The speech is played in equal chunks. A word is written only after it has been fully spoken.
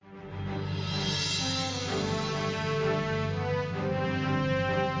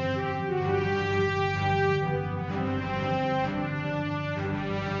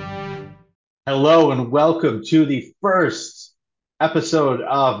Hello and welcome to the first episode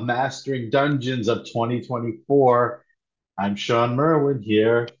of Mastering Dungeons of 2024. I'm Sean Merwin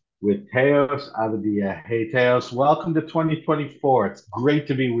here with Teos Avadia. Hey Teos, welcome to 2024. It's great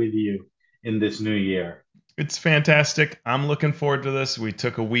to be with you in this new year. It's fantastic. I'm looking forward to this. We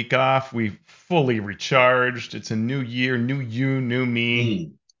took a week off. We fully recharged. It's a new year, new you, new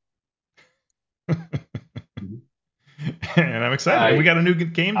me. Mm. And I'm excited. And we I got a new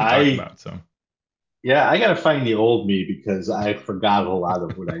game to talk I about. So, yeah, I gotta find the old me because I forgot a lot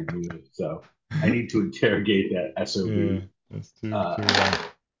of what I knew. So I need to interrogate that yeah, SOB. that's too, Uh, too long.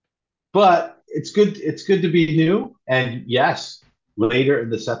 But it's good to be new. And yes, later in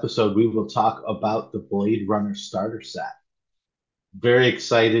this episode, we will talk about the Blade Runner starter set. Very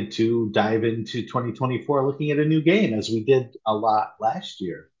excited to dive into 2024 looking at a new game, as we did a lot last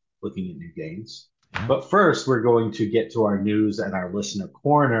year looking at new games. Yeah. But first, we're going to get to our news and our listener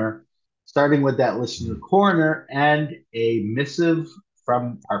corner, starting with that listener corner and a missive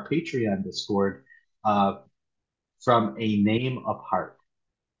from our Patreon Discord uh, from A Name Apart.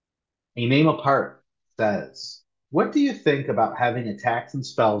 A Name Apart says, what do you think about having attacks and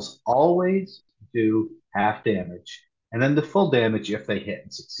spells always do half damage and then the full damage if they hit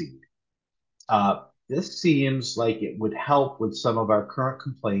and succeed? This seems like it would help with some of our current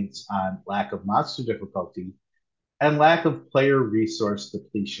complaints on lack of monster difficulty and lack of player resource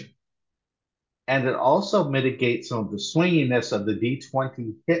depletion. And it also mitigates some of the swinginess of the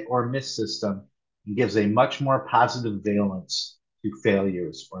D20 hit or miss system and gives a much more positive valence to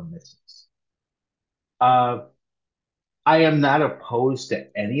failures or misses. Uh, I am not opposed to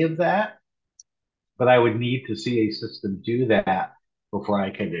any of that, but I would need to see a system do that before I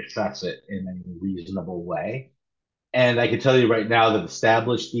could assess it in a reasonable way. And I can tell you right now that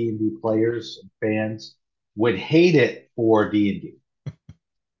established D&D players and fans would hate it for D&D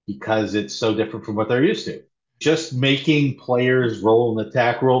because it's so different from what they're used to. Just making players roll an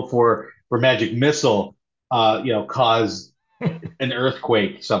attack roll for magic missile, caused an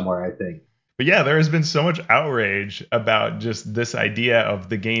earthquake somewhere. I think. But yeah, there has been so much outrage about just this idea of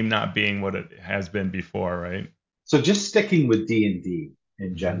the game not being what it has been before, right? So just sticking with D&D in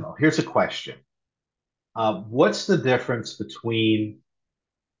Hmm. general, here's a question. What's the difference between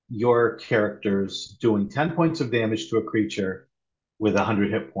your characters doing 10 points of damage to a creature with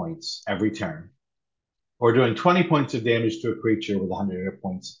 100 hit points every turn, or doing 20 points of damage to a creature with 100 hit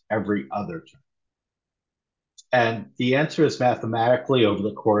points every other turn? And the answer is mathematically, over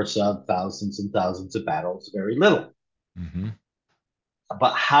the course of thousands and thousands of battles, very little. Hmm.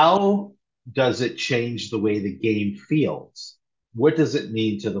 But how does it change the way the game feels? What does it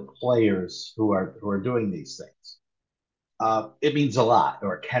mean to the players who are doing these things? It means a lot,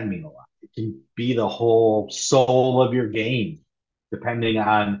 or it can mean a lot. It can be the whole soul of your game, depending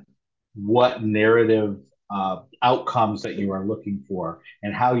on what narrative outcomes that you are looking for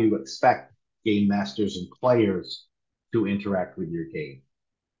and how you expect game masters and players to interact with your game.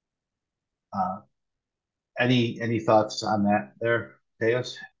 Uh, any thoughts on that there,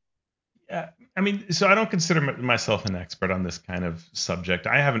 Teos? Yeah, I mean, so I don't consider myself an expert on this kind of subject.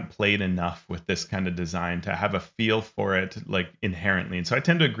 I haven't played enough with this kind of design to have a feel for it like inherently. And so I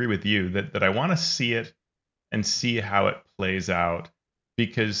tend to agree with you that I want to see it and see how it plays out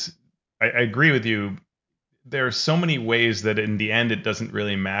because I agree with you. There are so many ways that in the end it doesn't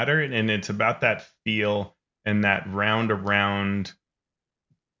really matter, and it's about that feel and that round around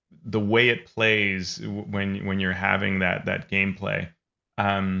the way it plays when you're having that gameplay.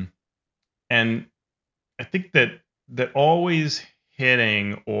 Um, and I think that always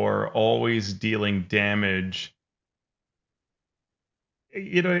hitting or always dealing damage,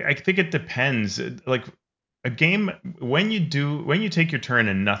 I think it depends. Like a game when you take your turn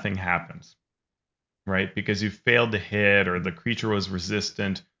and nothing happens, right? Because you failed to hit or the creature was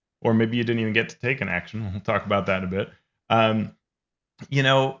resistant or maybe you didn't even get to take an action. We'll talk about that in a bit. Um,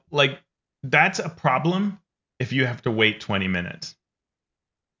 like that's a problem if you have to wait 20 minutes.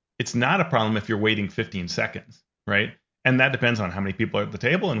 It's not a problem if you're waiting 15 seconds, right? And that depends on how many people are at the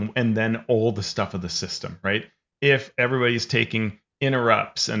table and then all the stuff of the system, right? If everybody's taking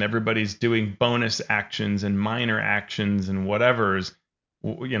interrupts and everybody's doing bonus actions and minor actions and whatever's,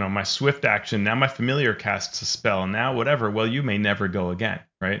 my swift action, now my familiar casts a spell, and now whatever, well, you may never go again,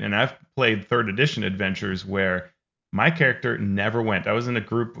 right? And I've played third edition adventures where my character never went. I was in a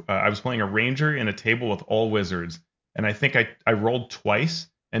group, I was playing a ranger in a table with all wizards, and I think I rolled twice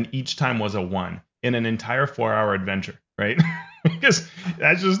and each time was a one in an entire 4 hour adventure, right? Because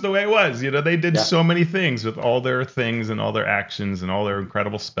that's just the way it was. They did Yeah. so many things with all their things and all their actions and all their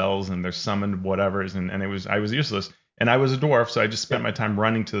incredible spells and their summoned whatevers, and I was useless. And I was a dwarf, so I just spent Yeah. my time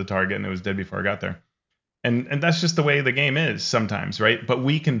running to the target, and it was dead before I got there. And that's just the way the game is sometimes, right? But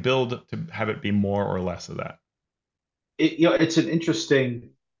we can build to have it be more or less of that. It's an interesting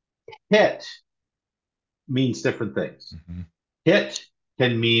hit means different things. Hmm. Hit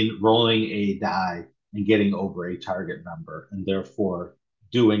can mean rolling a die and getting over a target number and therefore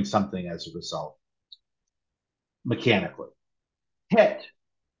doing something as a result mechanically. Hit,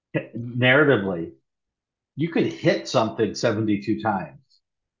 narratively, you could hit something 72 times,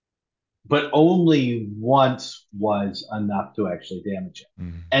 but only once was enough to actually damage it.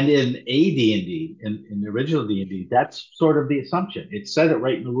 Hmm. And in a D&D, in the original D&D, that's sort of the assumption. It said it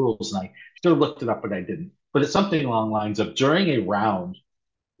right in the rules, and I should have looked it up, but I didn't. But it's something along the lines of during a round,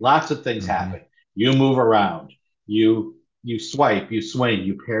 lots of things Hmm. happen. You move around, you swipe, you swing,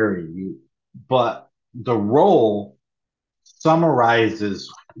 you parry, but the roll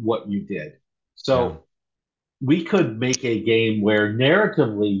summarizes what you did. Yeah. So we could make a game where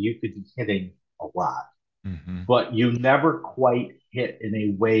narratively you could be hitting a lot, Hmm. but you never quite hit in a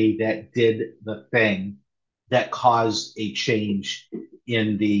way that did the thing that caused a change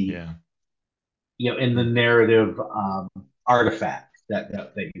in the Yeah. in the narrative artifact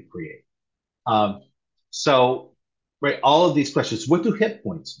that you create. Um, so, right, all of these questions. What do hit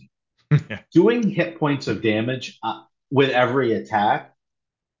points mean? Yeah. Doing hit points of damage with every attack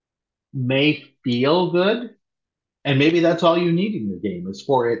may feel good, and maybe that's all you need in your game is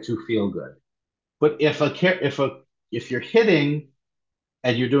for it to feel good. But if you're hitting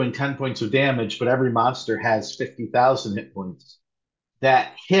and you're doing 10 points of damage, but every monster has 50,000 hit points,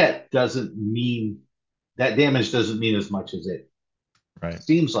 that hit doesn't mean that damage doesn't mean as much as it Right.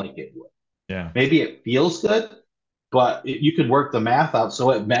 seems like it would. Yeah. Maybe it feels good, but you could work the math out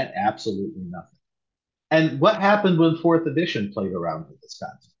so it meant absolutely nothing. And what happened when fourth edition played around with this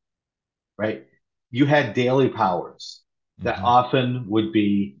concept, right? You had daily powers that Hmm. often would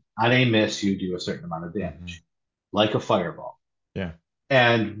be on a miss, you do a certain amount of Hmm. damage, like a fireball. Yeah.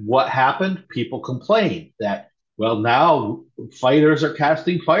 And what happened? People complained that, well, now fighters are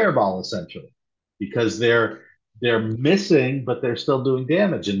casting fireball essentially because they're missing, but they're still doing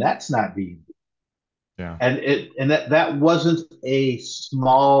damage, and that's not being. Yeah. And that wasn't a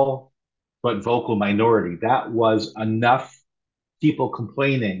small but vocal minority. That was enough people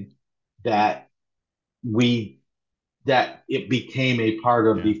complaining that we that it became a part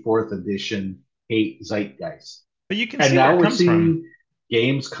of Yeah. the fourth edition hate zeitgeist. But you can And see where now it we're comes from. seeing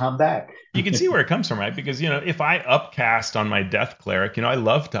games come back. You can see where it comes from, right? Because, if I upcast on my Death Cleric, I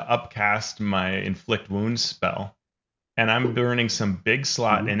love to upcast my Inflict Wounds spell, and I'm burning some big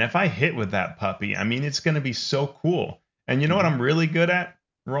slot. Mhm, And if I hit with that puppy, it's going to be so cool. And you know what mhm, I'm really good at?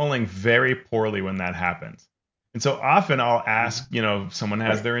 Rolling very poorly when that happens. And so often I'll ask, mhm. if someone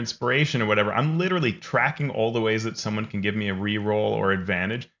has Right. their inspiration or whatever, I'm literally tracking all the ways that someone can give me a reroll or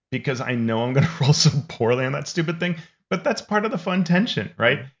advantage because I know I'm going to roll so poorly on that stupid thing. But that's part of the fun tension,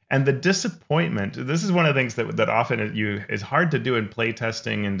 right? Mhm. And the disappointment, this is one of the things that often is hard to do in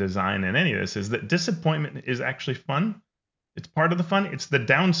playtesting and design and any of this, is that disappointment is actually fun. It's part of the fun. It's the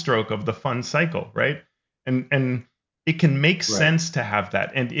downstroke of the fun cycle, right? And it can make Right. sense to have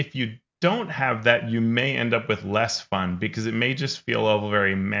that. And if you don't have that, you may end up with less fun because it may just feel all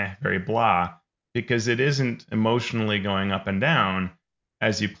very meh, very blah, because it isn't emotionally going up and down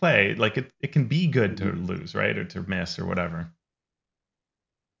as you play. Like it can be good to Mhm. lose, right? Or to miss or whatever.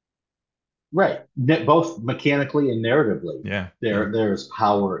 Right. Both mechanically and narratively, Yeah. Yeah. there's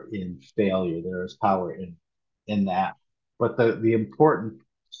power in failure. There is power in that. But the important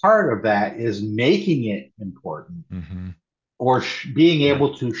part of that is making it important Hmm. or being Yeah.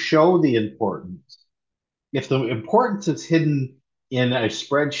 able to show the importance. If the importance is hidden in a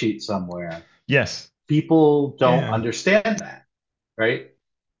spreadsheet somewhere, Yes. people don't Yeah. understand that, right?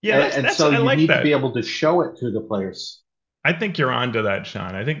 Yeah, And, that's and that's so I you like need to be that. able to show it to the players. I think you're onto that,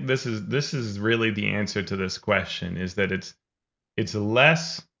 Sean. I think this is really the answer to this question is that it's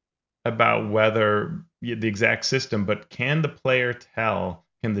less about whether the exact system, but can the player tell,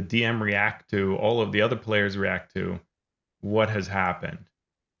 can the DM react to, all of the other players react to what has happened?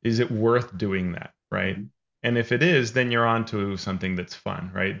 Is it worth doing that, right? Mhm. And if it is, then you're onto something that's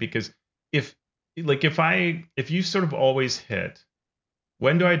fun, right? Because if if you sort of always hit,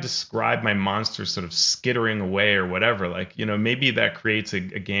 when do I describe my monster sort of skittering away or whatever? Like, maybe that creates a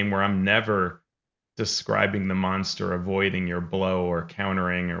game where I'm never describing the monster avoiding your blow or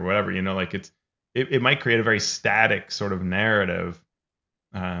countering or whatever. Like it might create a very static sort of narrative,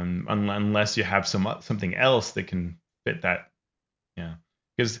 unless you have something else that can fit that. Yeah,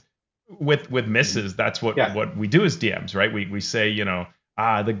 because with Mhm. misses, that's what Yeah. we do as DMs, right? We say,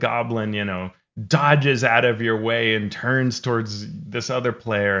 the goblin, dodges out of your way and turns towards this other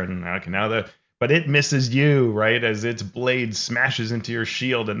player, and okay, now the but it misses you, right, as its blade smashes into your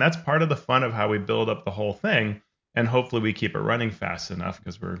shield, and that's part of the fun of how we build up the whole thing, and hopefully we keep it running fast enough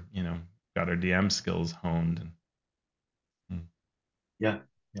because we're got our DM skills honed. And, Yeah,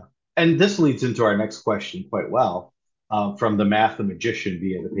 yeah. And this leads into our next question quite well from the Math the Magician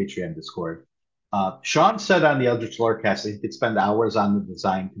via the Patreon Discord. Sean said on the Eldritch Lorecast that he could spend hours on the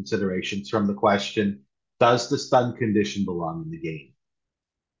design considerations from the question, does the stun condition belong in the game?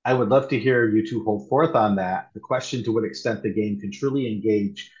 I would love to hear you two hold forth on that. The question to what extent the game can truly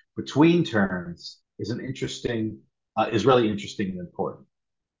engage between turns is really interesting and important.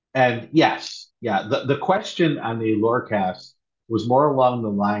 And yes, yeah, the question on the Lorecast was more along the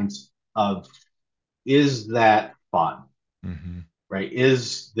lines of, is that fun, mm-hmm. right?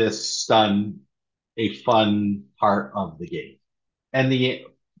 Is this stun a fun part of the game? And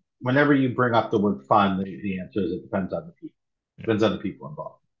whenever you bring up the word fun, the answer is it depends on the people. Yeah. Depends on the people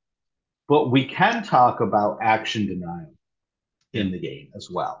involved. But we can talk about action denial Yeah. in the game as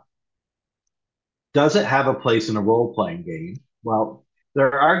well. Does it have a place in a role-playing game? Well, there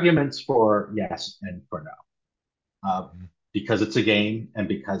are arguments for yes and for no. Mm-hmm. Because it's a game and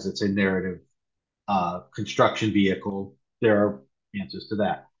because it's a narrative construction vehicle, there are answers to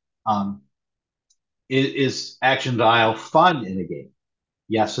that. Um, is action dial fun in a game?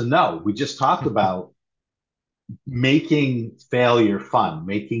 Yes and no. We just talked about making failure fun,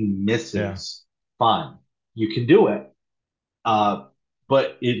 making Yeah. misses fun. You can do it, uh,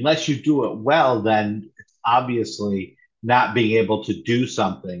 but unless you do it well, then it's obviously not being able to do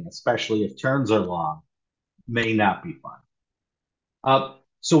something, especially if turns are long, may not be fun.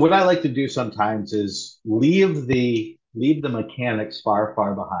 So what I like to do sometimes is leave the mechanics far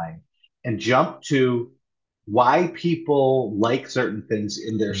behind and jump to why people like certain things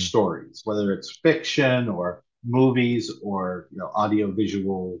in their Mm. stories, whether it's fiction or movies or audio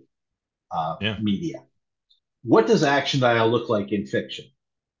visual Yeah. media. What does action dial look like in fiction?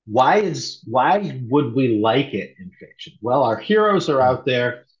 Why would we like it in fiction? Well, our heroes are Mm. out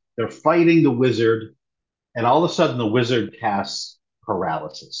there, they're fighting the wizard, and all of a sudden the wizard casts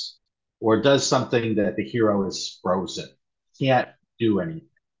paralysis or does something that the hero is frozen, can't do anything.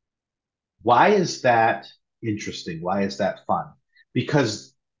 Why is that interesting? Why is that fun?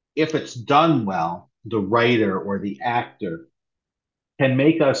 Because if it's done well, the writer or the actor can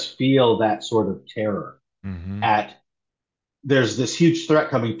make us feel that sort of terror Mm-hmm. at there's this huge threat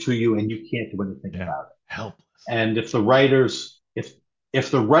coming to you and you can't do anything Yeah. about it. Helpless. And if the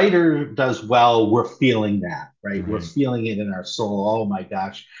writer does well, we're feeling that, right? We're Right. feeling it in our soul. Oh my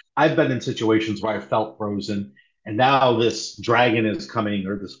gosh. I've been in situations where I felt frozen and now this dragon is coming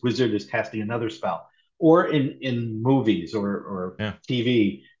or this wizard is casting another spell. Or in movies or Yeah.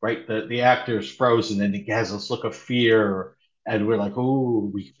 TV, right? The actor is frozen and it has this look of fear and we're like, oh,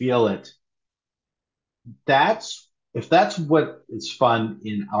 we feel it. That's what is fun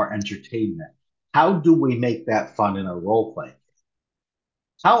in our entertainment. How do we make that fun in a role play?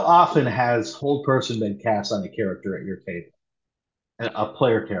 How often has whole person been cast on a character at your table, a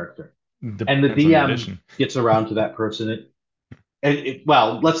player character, and the Depends on the DM edition. gets around to that person?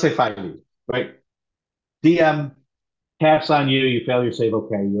 Well, let's say 5e, right? DM casts on you, you fail your save.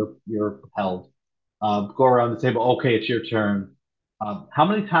 Okay, you're held. Go around the table. Okay, it's your turn. How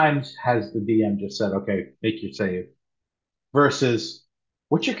many times has the DM just said, "Okay, make your save," versus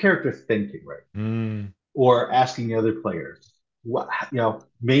what's your character thinking, right? Mm. Or asking the other players.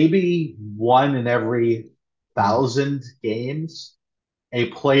 Maybe one in every Mm. 1,000 games, a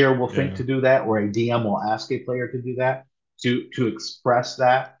player will think Yeah. to do that, or a DM will ask a player to do that, to express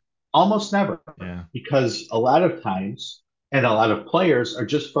that. Almost never, Yeah. because a lot of times, and a lot of players are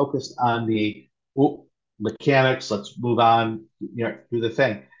just focused on the mechanics. Let's move on, do the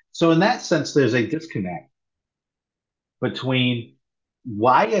thing. So in that sense, there's a disconnect between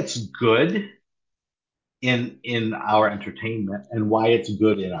why it's good in our entertainment and why it's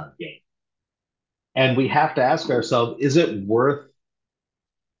good in our game. And we have to ask ourselves, is it worth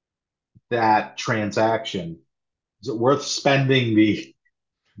that transaction? Is it worth spending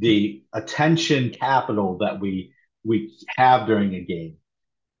the attention capital that we have during a game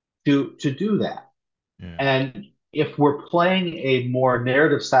to do that? Yeah. And if we're playing a more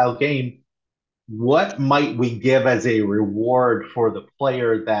narrative style game, what might we give as a reward for the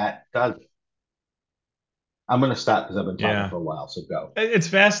player that does it? I'm going to stop because I've been talking Yeah. for a while, so go. It's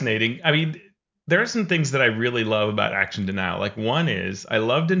fascinating. I mean, there are some things that I really love about action denial. Like one is I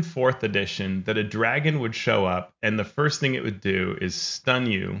loved in fourth edition that a dragon would show up and the first thing it would do is stun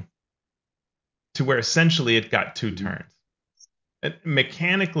you to where essentially it got two Mhm. turns.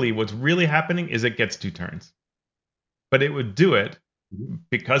 Mechanically, what's really happening is it gets 2 turns, but it would do it Mhm.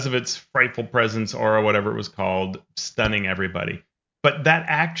 because of its frightful presence or whatever it was called, stunning everybody. But that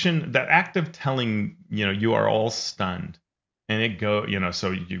action, that act of telling, you are all stunned, and it go,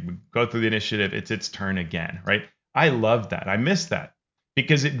 so you go through the initiative, it's its turn again, right? I love that. I miss that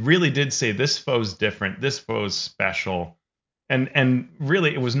because it really did say this foe's different, this foe's special, and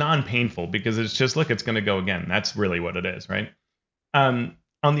really it was non-painful because it's just look, it's going to go again. That's really what it is, right?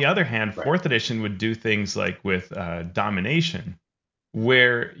 On the other hand, Right. fourth edition would do things like with domination,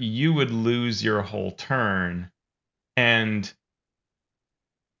 where you would lose your whole turn and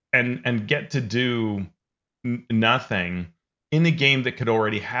and get to do nothing in a game that could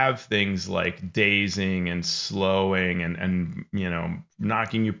already have things like dazing and slowing and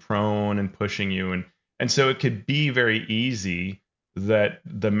knocking you prone and pushing you, and so it could be very easy that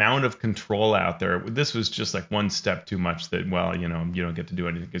the amount of control out there, this was just like one step too much, that well, you don't get to do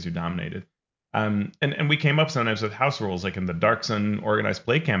anything because you're dominated. And we came up sometimes with house rules, like in the Dark Sun organized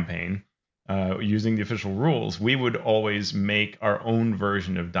play campaign, using the official rules, we would always make our own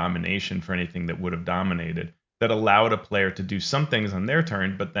version of domination for anything that would have dominated, that allowed a player to do some things on their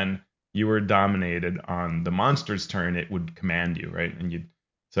turn, but then you were dominated on the monster's turn, it would command you, right? And you,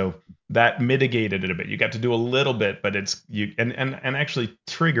 so that mitigated it a bit. You got to do a little bit, but it's you and actually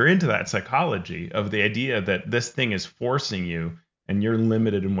trigger into that psychology of the idea that this thing is forcing you and you're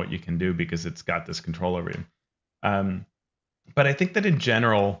limited in what you can do because it's got this control over you. Um, but I think that in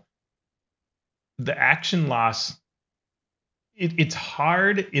general, the action loss, it's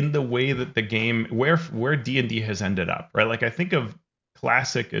hard in the way that the game, where D&D has ended up, right? Like I think of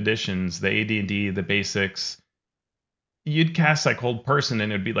classic editions, the AD&D, the basics, you'd cast like hold person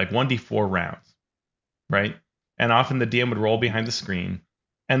and it'd be like 1d4 rounds, right? And often the DM would roll behind the screen,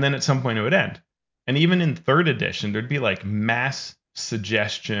 and then at some point it would end. And even in third edition, there'd be like mass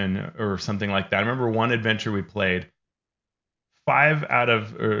suggestion or something like that. I remember one adventure we played, 4 out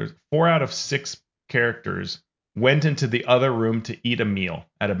of 6 characters went into the other room to eat a meal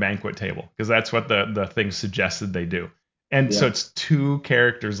at a banquet table because that's what the thing suggested they do. And so Yeah. it's 2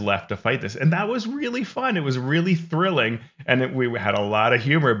 characters left to fight this, and that was really fun. It was really thrilling, and we had a lot of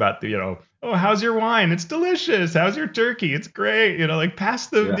humor about the, oh, how's your wine? It's delicious. How's your turkey? It's great. Like pass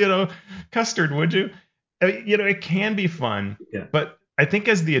the, Yeah. custard, would you? It can be fun, Yeah. but I think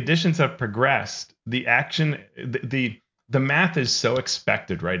as the editions have progressed, the action, the math is so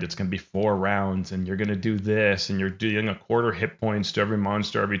expected, right? It's going to be 4 rounds, and you're going to do this, and you're doing a quarter hit points to every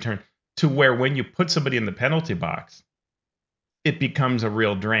monster every turn, to where when you put somebody in the penalty box, it becomes a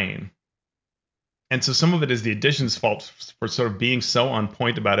real drain. And so some of it is the addition's fault for sort of being so on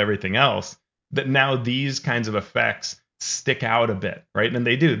point about everything else that now these kinds of effects stick out a bit, right? And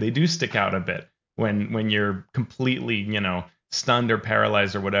they do stick out a bit when you're completely, stunned or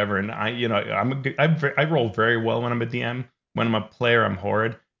paralyzed or whatever. And I roll very well when I'm a DM. When I'm a player, I'm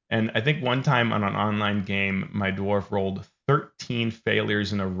horrid. And I think one time on an online game, my dwarf rolled 13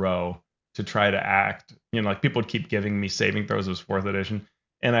 failures in a row to try to act. Like people would keep giving me saving throws. It was fourth edition,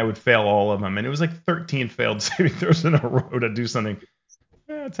 and I would fail all of them. And it was like 13 failed saving throws in a row to do something.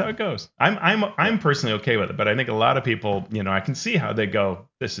 Yeah, that's how it goes. I'm Yeah. personally okay with it, but I think a lot of people, I can see how they go,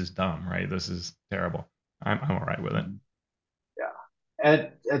 this is dumb, right? This is terrible. I'm all right with it. Mhm.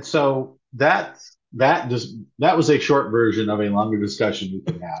 Yeah. And so that was a short version of a longer discussion we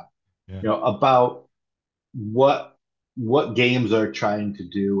could have, Yeah. about what games are trying to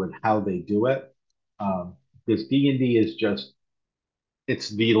do and how they do it. Because D&D is just it's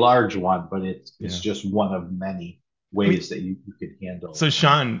the large one, but it's Yeah. just one of many I mean, ways that you could handle so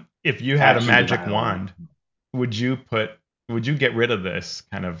Sean, if you had a action magic denial. wand, would you put would you get rid of this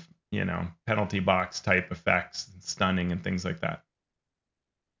kind of, penalty box type effects, stunning and things like that?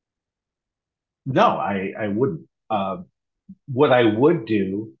 No, I wouldn't. What I would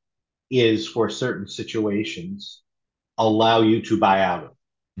do is for certain situations allow you to buy out of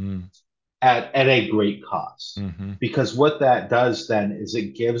Mm, at a great cost. mm-hmm. Because what that does then is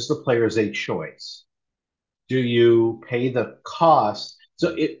it gives the players a choice. Do you pay the cost?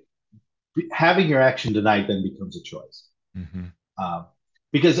 So it having your action denied then becomes a choice. Mm-hmm. Um,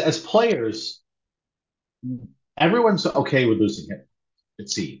 because as players, everyone's okay with losing hit, it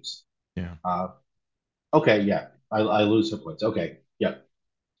seems. Yeah. Uh, okay, yeah, I lose hit points. Okay, yeah.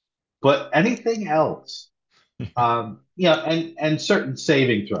 But anything else, and certain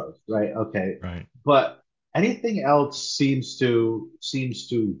saving throws, right? Okay, Right. but anything else seems to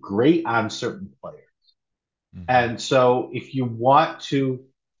grate on certain players. Mm-hmm. And so, if you want to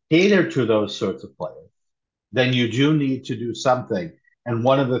cater to those sorts of players, then you do need to do something. And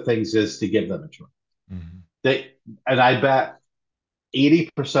one of the things is to give them a choice. Mm-hmm. They and I bet.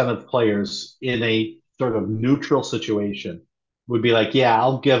 80% of players in a sort of neutral situation would be like, yeah,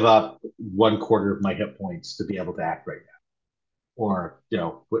 I'll give up 1/4 of my hit points to be able to act right now. Or,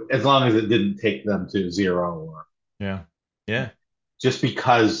 as long as it didn't take them to zero, or Yeah. Yeah. just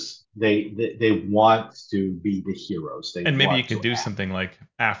because they want to be the heroes. They And maybe you want could to do act. something like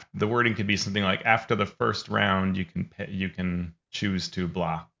after the wording could be something like after the first round you can choose to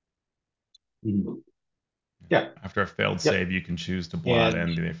blah. Mhm. Yeah. After a failed Yep. save, you can choose to blah to And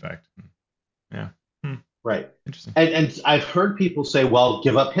end the effect. Yeah. Hmm. right. Interesting. And I've heard people say, well,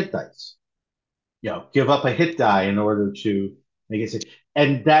 give up hit dice. Give up a hit die in order to make it safe.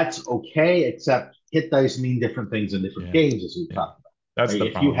 And that's okay, except hit dice mean different things in different Yeah. games, as we've Yeah. talked about. That's Right? the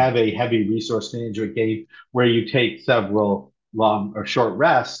If you problem. have a heavy resource management game where you take several long or short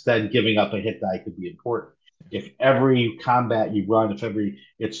rests, then giving up a hit die could be important. If every combat you run, if every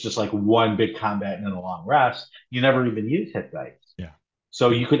it's just like one big combat and then a long rest, you never even use hit dice. Yeah.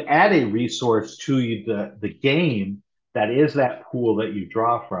 So you could add a resource to the game that is that pool that you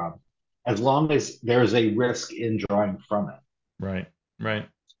draw from, as long as there's a risk in drawing from it. Right. Right.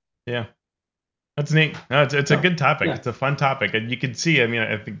 Yeah. That's neat. No, it's a So good topic. yeah, It's a fun topic. And you can see, I mean,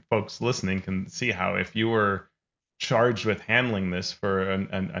 I think folks listening can see how if you were charged with handling this for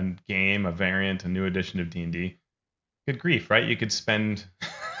a game, a variant, a new edition of D&D, good grief, right? You could spend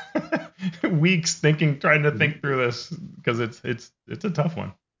weeks trying to mm-hmm. think through this because it's a tough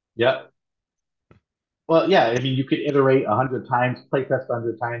one. Yeah. Well, yeah. I mean, you could iterate 100 times, playtest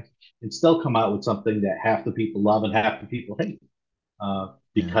 100 times, and still come out with something that half the people love and half the people hate, Yeah.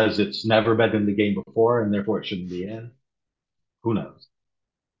 because it's never been in the game before, and therefore it shouldn't be in. Who knows?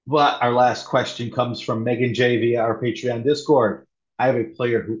 But our last question comes from Megan J via our Patreon Discord. I have a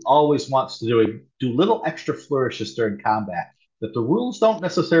player who always wants to do little extra flourishes during combat that the rules don't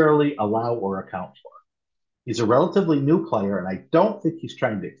necessarily allow or account for. He's a relatively new player, and I don't think he's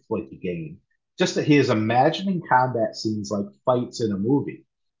trying to exploit the game, just that he is imagining combat scenes like fights in a movie.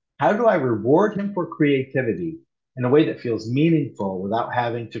 How do I reward him for creativity in a way that feels meaningful without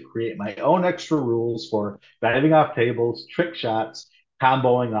having to create my own extra rules for diving off tables, trick shots,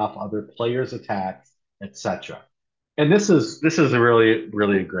 comboing off other players' attacks, etc.? And this is a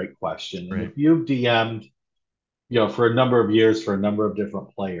really great question. And if Right. you've DM'd, for a number of years for a number of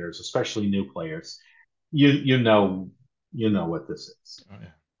different players, especially new players, you know what this is. Oh, yeah.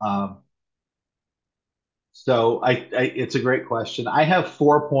 Um, so it's a great question. I have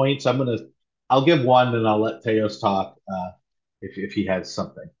 4 points. I'll give one, and I'll let Teos talk, if he has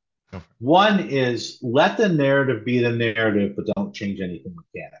something. Go for One is let the narrative be the narrative, but don't change anything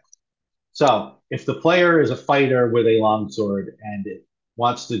mechanically. So if the player is a fighter with a longsword and it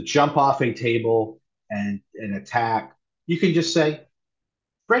wants to jump off a table and attack, you can just say,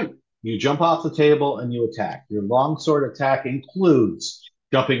 great. You jump off the table and you attack. Your longsword attack includes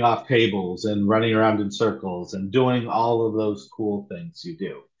jumping off tables and running around in circles and doing all of those cool things you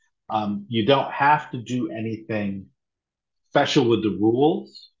do. You don't have to do anything special with the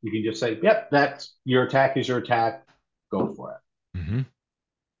rules. You can just say, yep, that's your attack is your attack. Go for it. it.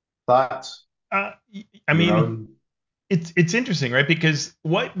 Thoughts? Uh, I Your mean, own? it's interesting, right? Because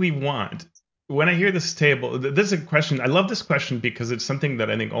what we want when I hear this table, this is a question. I love this question because it's something that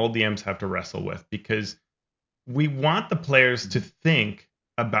I think all DMs have to wrestle with because we want the players to think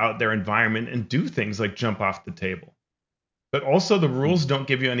about their environment and do things like jump off the table. But also the rules don't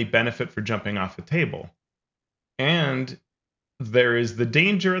give you any benefit for jumping off a table. And there is the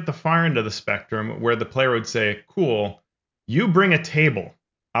danger at the far end of the spectrum where the player would say, cool, you bring a table.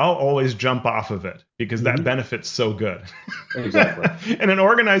 I'll always jump off of it because that Mm-hmm. benefit's so good. Exactly. In an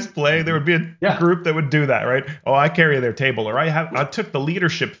organized play, there Mm-hmm. would be a Yeah. group that would do that, right? Oh, I carry their table, or I took the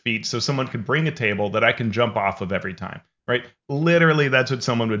leadership feat so someone could bring a table that I can jump off of every time, right? Literally, that's what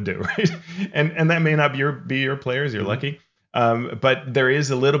someone would do, right? And that may not be your players. You're Mm-hmm. lucky, but there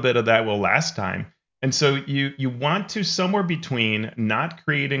is a little bit of that will last time. And so you want to somewhere between not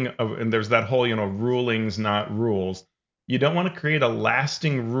creating and there's that whole rulings not rules. You don't want to create a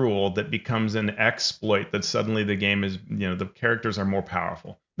lasting rule that becomes an exploit that suddenly the game is the characters are more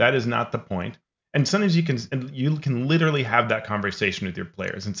powerful. That is not the point. And sometimes you can literally have that conversation with your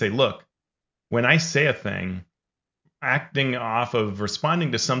players and say, look, when I say a thing, acting off of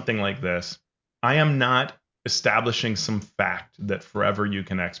responding to something like this, I am not establishing some fact that forever you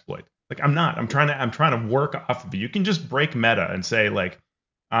can exploit. Like I'm not. I'm trying to work off of it. You can just break meta and say like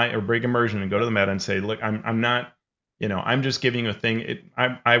or break immersion and go to the meta and say, look, I'm not, I'm just giving you a thing.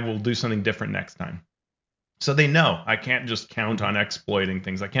 I will do something different next time. So they know I can't just count Mm-hmm. on exploiting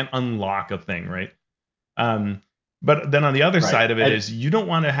things. I can't unlock a thing, right? Um, But then on the other Right. side of it is you don't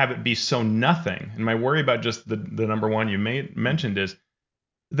want to have it be so nothing. And my worry about just the number one you mentioned is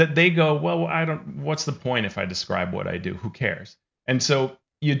that they go, well, I don't, what's the point if I describe what I do? Who cares? And so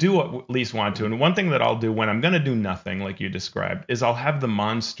you do at least want to. And one thing that I'll do when I'm going to do nothing, like you described, is I'll have the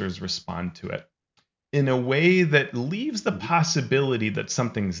monsters respond to it in a way that leaves the possibility that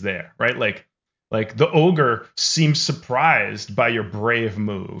something's there, right? Like the ogre seems surprised by your brave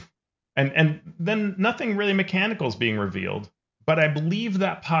move. And then nothing really mechanical is being revealed, but I believe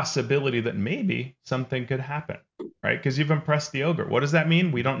that possibility that maybe something could happen, right? Because you've impressed the ogre. What does that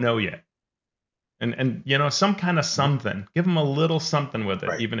mean? We don't know yet. And some kind of something. Give them a little something with it,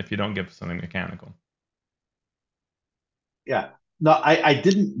 Right. even if you don't give something mechanical. Yeah. No, I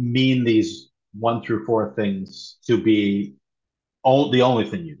didn't mean these 1 through 4 things to be the only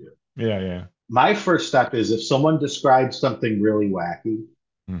thing you do. Yeah, yeah. My first step is if someone describes something really wacky,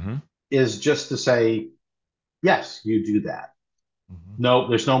 Mm-hmm. is just to say, yes, you do that. Mm-hmm. No,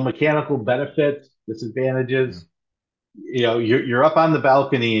 there's no mechanical benefits, Yeah. disadvantages. You're up on the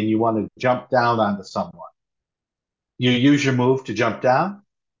balcony and you want to jump down onto someone. You use your move to jump down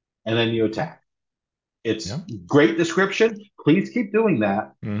and then you attack. It's Yeah. great description. Please keep doing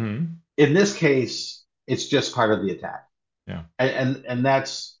that. Mm-hmm. In this case, it's just part of the attack. Yeah. And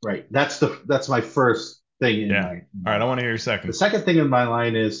that's right. That's my first thing in Yeah. All my right. I line. want to hear your The second. second thing in my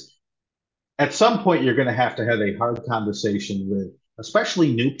line is at some point you're going to have a hard conversation with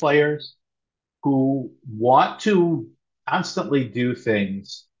especially new players who want to constantly do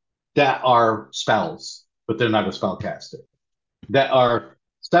things that are spells, but they're not a spellcaster. That are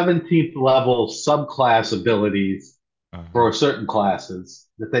 17th level subclass abilities Uh-huh. for certain classes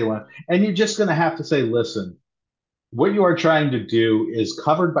that they want. And you're just going to have to say, listen, what you are trying to do is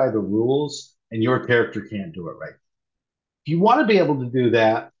covered by the rules, and your character can't do it right. If you want to be able to do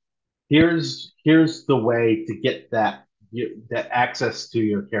that, here's the way to get that access to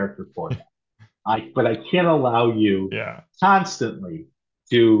your character for that. But I can't allow you Yeah. constantly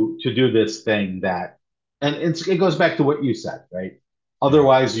to do this thing that, and it goes back to what you said, right? Yeah.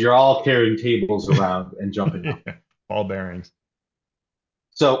 Otherwise, you're all carrying tables around and jumping Yeah. up. Ball bearings.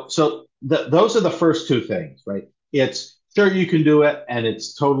 Those are the first two things, right? It's sure you can do it, and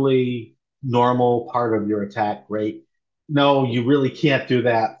it's totally normal part of your attack. Great. No, you really can't do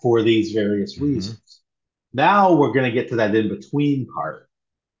that for these various Mm-hmm. reasons. Now we're going to get to that in between part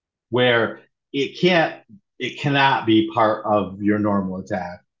where it can't, it cannot be part of your normal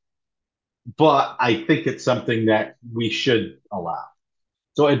attack, but I think it's something that we should allow.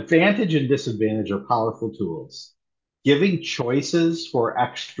 So advantage and disadvantage are powerful tools. Giving choices for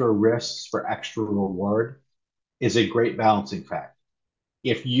extra risks for extra reward is a great balancing factor.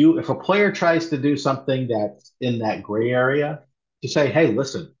 If a player tries to do something that's in that gray area, to say, hey,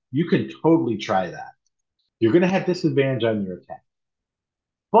 listen, you can totally try that. You're going to have disadvantage on your attack.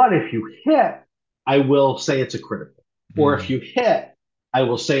 But if you hit, I will say it's a critical. Or if Mm. you hit, I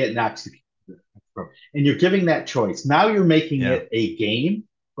will say it knocks the and you're giving that choice. Now you're making Yeah. it a game,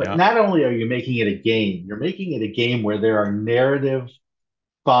 but Yeah. not only are you making it a game, you're making it a game where there are narrative,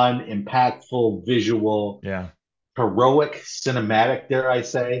 fun, impactful, visual, Yeah. heroic, cinematic, dare I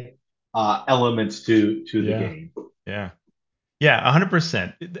say, elements to the Yeah. game. Yeah. Yeah,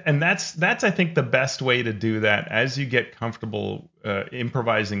 100%. And that's I think the best way to do that as you get comfortable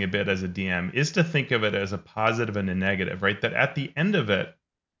improvising a bit as a DM is to think of it as a positive and a negative, right? That at the end of it,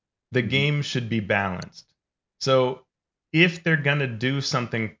 the Mhm. game should be balanced. So if they're going to do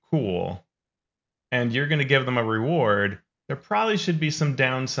something cool and you're going to give them a reward, there probably should be some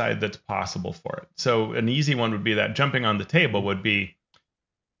downside that's possible for it. So an easy one would be that jumping on the table would be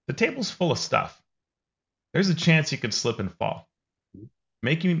the table's full of stuff. There's a chance you could slip and fall.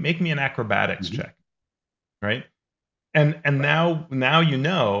 Make me an acrobatics Mhm. check, right? And Right. now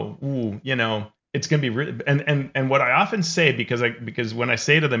it's gonna be and what I often say because when I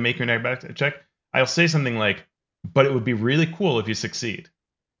say to them make me an acrobatics check, I'll say something like, but it would be really cool if you succeed.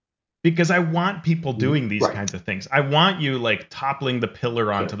 Because I want people Mhm. doing these Right. kinds of things. I want you like toppling the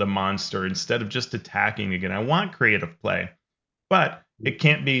pillar onto Sure. the monster instead of just attacking again. I want creative play. But it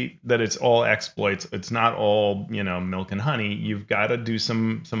can't be that it's all exploits. It's not all, milk and honey. You've got to do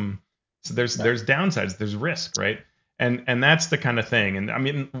some so Right. there's downsides, there's risk, right? And that's the kind of thing. And I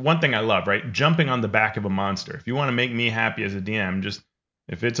mean, one thing I love, right? Jumping on the back of a monster. If you want to make me happy as a DM, just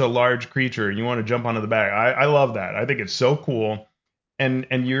if it's a large creature and you want to jump onto the back, I love that. I think it's so cool. And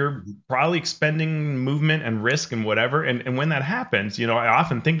you're Mhm. probably expending movement and risk and whatever. And when that happens, I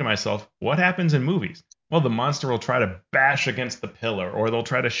often think to myself, what happens in movies? Well, the monster will try to bash against the pillar, or they'll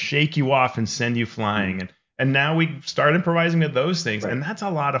try to shake you off and send you Mhm. flying. And now we start improvising with those things, Right. and that's a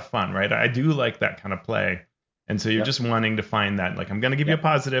lot of fun, right? I do like that kind of play. And so you're Yep. just wanting to find that, like, I'm going to give you a Yep.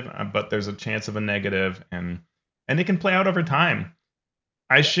 positive, but there's a chance of a negative, and it can play out over time.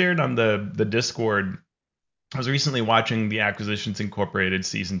 I Yep. shared on the Discord. I was recently watching the Acquisitions Incorporated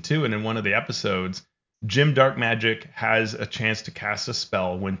season 2, and in one of the episodes, Jim Dark Magic has a chance to cast a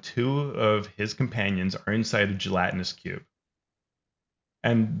spell when two of his companions are inside a gelatinous cube,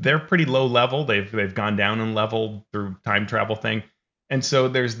 and they're pretty low level. They've gone down in level through time travel thing, and so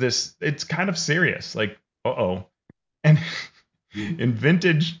there's this. It's kind of serious, like oh, and Mhm. in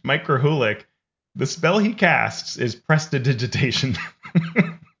vintage Microhulic, the spell he casts is Prestidigitation.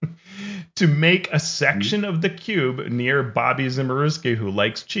 To make a Mhm. section of the cube near Bobby Zimmerowski, who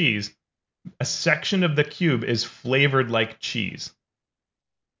likes cheese, a section of the cube is flavored like cheese.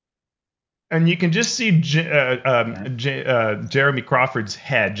 And you can just see Okay. Jeremy Crawford's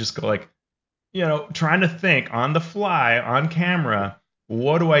head just go like, trying to think on the fly, on camera,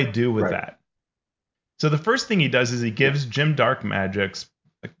 what do I do with Right. that? So the first thing he does is he Yep. gives Jim Dark Magic's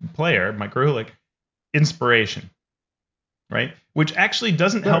player, Mike Rulik, inspiration, right? Which actually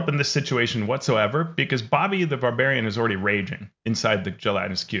doesn't help Sure. in this situation whatsoever because Bobby the Barbarian is already raging inside the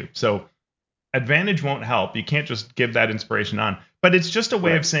gelatinous cube. So advantage won't help. You can't just give that inspiration on. But it's just a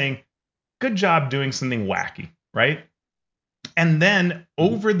way of Right. saying, good job doing something wacky, right? And then Mhm.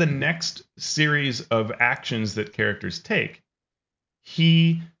 over the next series of actions that characters take,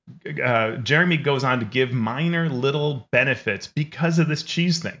 he Jeremy goes on to give minor little benefits because of this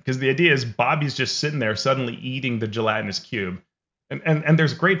cheese thing. Because the idea is Bobby's just sitting there suddenly eating the gelatinous cube, and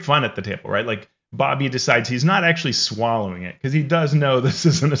there's great fun at the table, right? Like Bobby decides he's not actually swallowing it because he does know this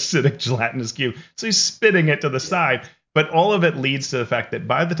is an acidic gelatinous cube, so he's spitting it to the Yeah. side. But all of it leads to the fact that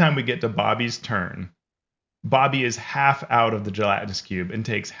by the time we get to Bobby's turn, Bobby is half out of the gelatinous cube and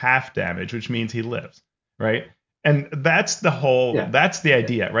takes half damage, which means he lives, right? And Yeah. that's the Yeah.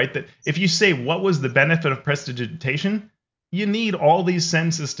 idea, right? That if you say what was the benefit of prestidigitation, you need all these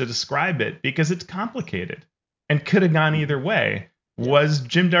sentences to describe it because it's complicated and could have gone either Mhm. way. Yeah. Was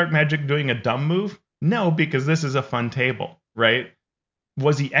Jim Dark Magic doing a dumb move? No, because this is a fun table, right?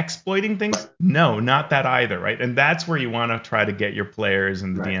 Was he exploiting things? Right. No, not that either, right? And that's where you want to try to get your players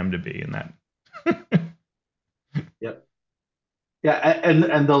and the Right. DM to be in that. Yep. Yeah.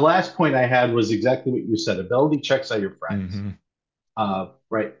 And the last point I had was exactly what you said. Ability checks are your friends. Mm-hmm.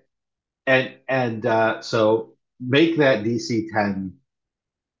 Right. And so make that DC 10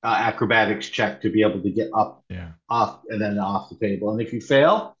 acrobatics check to be able to get up, Yeah. off, and then off the table. And if you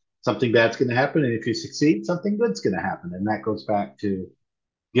fail, something bad's going to happen. And if you succeed, something good's going to happen. And that goes back to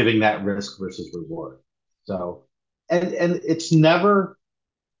giving that risk versus reward. So, and it's never,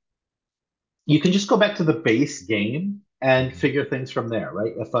 you can just go back to the base game and Mm-hmm. figure things from there,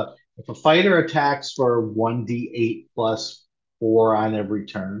 right? If a fighter attacks for 1d8 plus 4 on every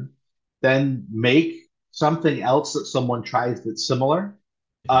turn, then make something else that someone tries that's similar,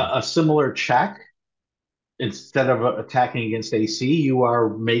 Yeah. a similar check. Instead of attacking against AC, you are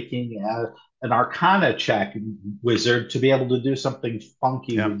making an Arcana check, wizard, to be able to do something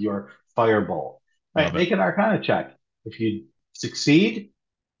funky with Yep. your firebolt. Right? Love it. Make an Arcana check. If you succeed,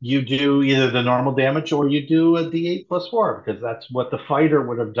 you do either the normal damage or you do a D8 plus 4 because that's what the fighter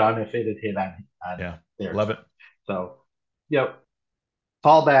would have done if it had hit on Yeah. their Love turn. it. So,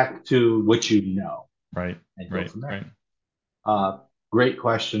 fall back to what you know Right. and go Right. from there. Right. Uh, Great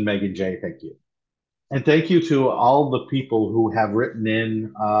question, Megan J. Thank you. And thank you to all the people who have written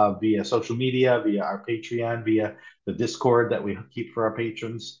in via social media, via our Patreon, via the Discord that we keep for our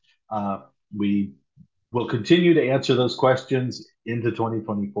patrons. We will continue to answer those questions into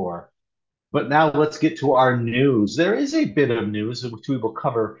 2024. But now let's get to our news. There is a bit of news which we will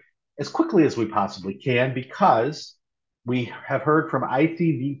cover as quickly as we possibly can because we have heard from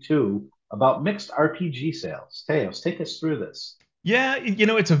ITV2 about mixed RPG sales. Teos, take us through this. Yeah,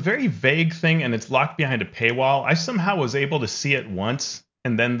 it's a very vague thing and it's locked behind a paywall. I somehow was able to see it once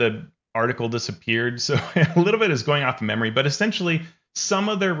and then the article disappeared. So a little bit is going off memory, but essentially some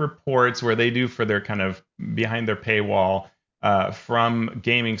of their reports where they do for their kind of behind their paywall from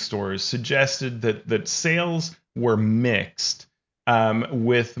gaming stores suggested that sales were mixed,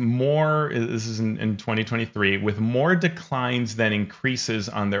 with more, this is in 2023, with more declines than increases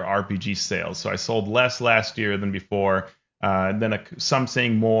on their RPG sales. So I sold less last year than before, then some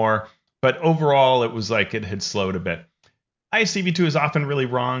saying more, but overall it was like it had slowed a bit. ICV2 is often really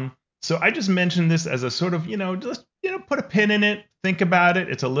wrong. So I just mentioned this as a sort of, just, put a pin in it, think about it.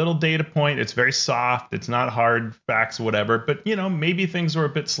 It's a little data point. It's very soft. It's not hard facts, whatever. But, maybe things were a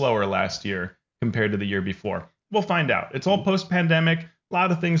bit slower last year compared to the year before. We'll find out. It's all post pandemic, a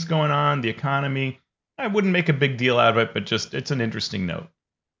lot of things going on, the economy. I wouldn't make a big deal out of it, but just it's an interesting note.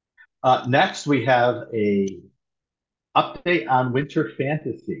 Next, we have a Update on Winter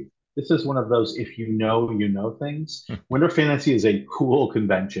Fantasy. This is one of those if you know things. Winter Fantasy is a cool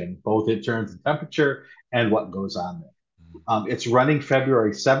convention, both in terms of temperature and what goes on there. It's running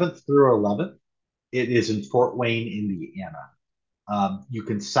February 7th through 11th. It is in Fort Wayne, Indiana. You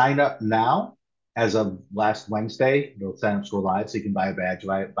can sign up now as of last Wednesday. The signups were live, so you can buy a badge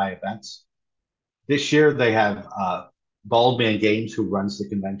by events. This year they have Baldman Games, who runs the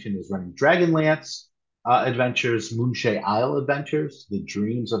convention, is running Dragonlance Adventures, Moonshae Isle Adventures, the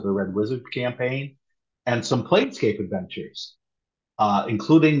Dreams of the Red Wizard campaign, and some Planescape adventures,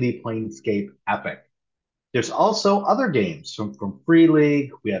 including the Planescape Epic. There's also other games from Free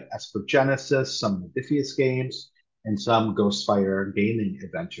League. We have Esper Genesis, some Modiphius games, and some Ghostfire gaming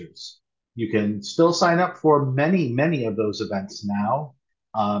adventures. You can still sign up for many of those events now.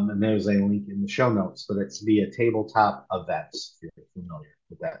 And there's a link in the show notes, but it's via tabletop events if you're familiar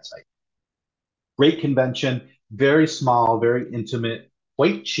with that site. Great convention, very small, very intimate,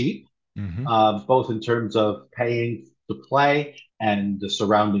 quite cheap, Mm-hmm. both in terms of paying to play and the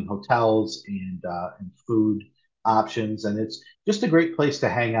surrounding hotels and food options. And it's just a great place to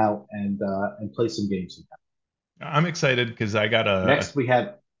hang out and play some games. I'm excited because I got Next, we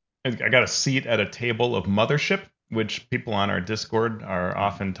have I got a seat at a table of Mothership, which people on our Discord are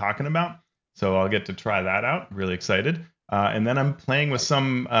often talking about. So I'll get to try that out. Really excited. And then I'm playing with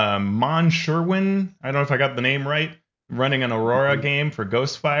some Mon Sherwin. I don't know if I got the name right. Running an Aurora game for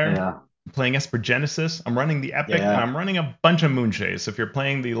Ghostfire. yeah, I'm playing Esper Genesis. I'm running the Epic, and yeah. I'm running a bunch of Moonshays. So if you're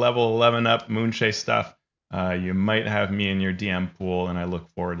playing the level 11 up Moonshay stuff, you might have me in your DM pool, and I look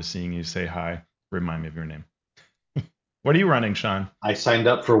forward to seeing you say hi. Remind me of your name. What are you running, Sean? I signed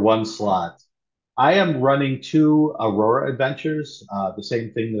up for one slot. I am running two Aurora adventures, the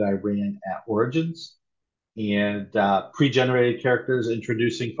same thing that I ran at Origins, and pre-generated characters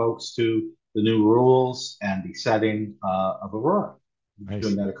introducing folks to the new rules and the setting of Aurora. Nice.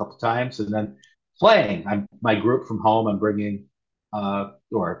 Doing that a couple times, and then playing. I'm my group from home. I'm bringing,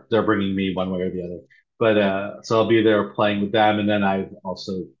 or they're bringing me one way or the other. But so I'll be there playing with them, and then I've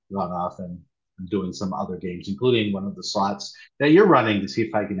also gone off and I'm doing some other games, including one of the slots that you're running to see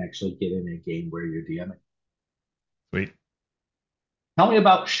if I can actually get in a game where you're DMing. Sweet. Tell me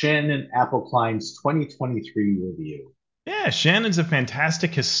about Shannon Appleklein's 2023 review. Yeah, Shannon's a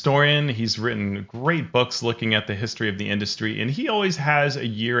fantastic historian. He's written great books looking at the history of the industry, and he always has a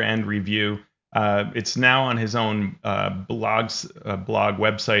year-end review. It's now on his own blog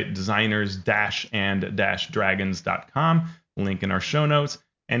website, designers-and-dragons.com. Link in our show notes.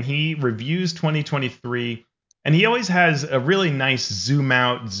 And he reviews 2023, and he always has a really nice zoom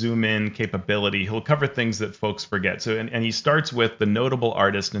out, zoom in capability. He'll cover things that folks forget. So, and he starts with the notable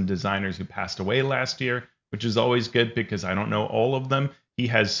artists and designers who passed away last year, which is always good because I don't know all of them. He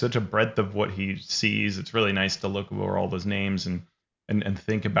has such a breadth of what he sees. It's really nice to look over all those names and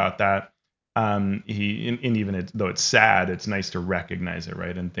think about that. And even though it's sad, it's nice to recognize it,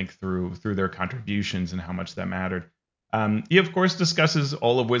 right, and think through their contributions and how much that mattered. He of course discusses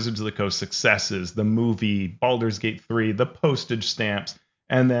all of Wizards of the Coast successes, the movie, Baldur's Gate 3, the postage stamps,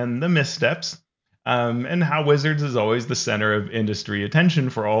 and then the missteps, and how Wizards is always the center of industry attention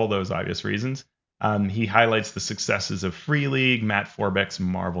for all those obvious reasons. He highlights the successes of Free League, Matt Forbeck's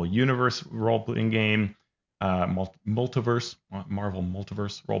Marvel Universe role-playing game, Marvel Multiverse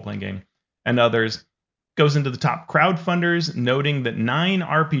role-playing game, and others. Goes into the top crowdfunders, noting that 9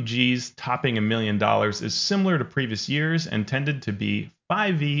 RPGs topping $1 million is similar to previous years and tended to be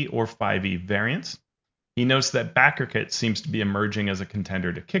 5e or 5e variants. He notes that BackerKit seems to be emerging as a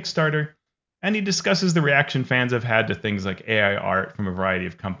contender to Kickstarter, and he discusses the reaction fans have had to things like AI art from a variety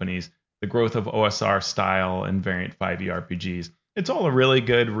of companies, the growth of OSR style and variant 5e RPGs. It's all a really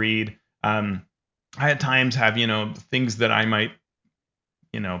good read. I at times have, things that I might,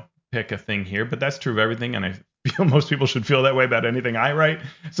 you know, pick a thing here, but that's true of everything, and I feel most people should feel that way about anything I write.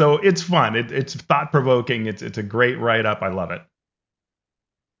 So it's fun. It's thought provoking. It's a great write up. I love it.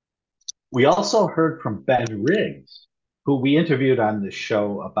 We also heard from Ben Riggs, who we interviewed on the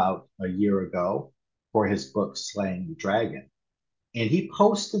show about a year ago for his book Slaying the Dragon. And he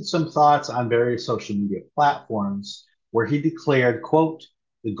posted some thoughts on various social media platforms where he declared, quote,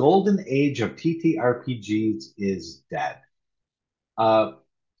 the golden age of TTRPGs is dead. Uh,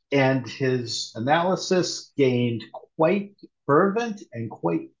 and his analysis gained quite fervent and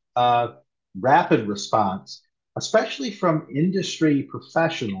quite rapid response, especially from industry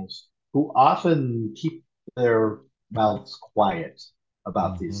professionals who often keep their mouths quiet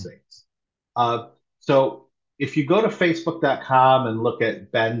about these Mm-hmm. things. So if you go to facebook.com and look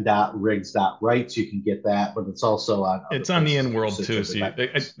at ben.riggs.rights, you can get that, but it's also on other It's on places Ian and World research too. of So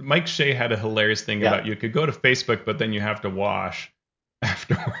events. Mike Shea had a hilarious thing Yeah. about you could go to Facebook, but then you have to wash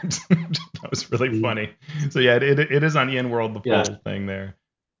afterwards. That was really Mhm. funny. So yeah, it is on Ian World, the Yeah. full thing there.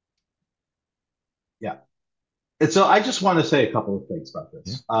 Yeah. And so I just want to say a couple of things about Yeah.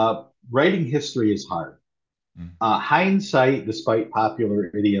 this. Writing history is hard. Mm. Hindsight, despite popular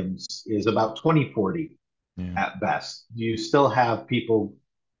idioms, is about 2040 Yeah. at best. You still have people,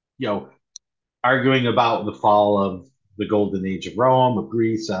 you know, arguing about the fall of the golden age of Rome, of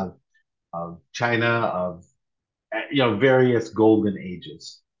Greece, of China, of various golden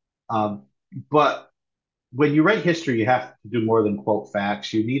ages. Um, but when you write history, you have to do more than quote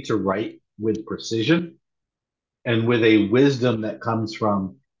facts. You need to write with precision and with a wisdom that comes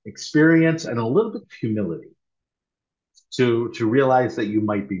from experience and a little bit of humility to realize that you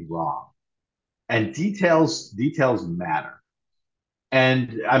might be wrong. And details matter.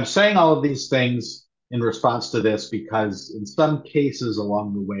 And I'm saying all of these things in response to this because in some cases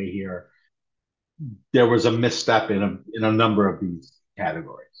along the way here, there was a misstep in a number of these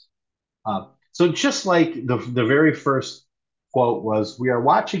categories. So just like the very first quote was, "We are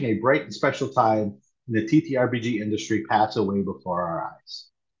watching a bright and special time in the TTRPG industry pass away before our eyes."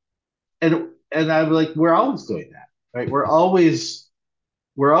 And I'm like, we're always doing that, right? We're always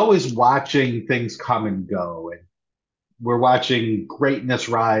watching things come and go, and we're watching greatness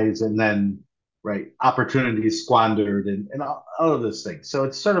rise, and then right opportunities squandered, and all of those things. So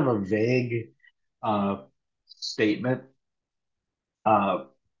it's sort of a vague uh, statement. Uh,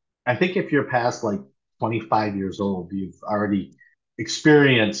 I think if you're past like 25 years old, you've already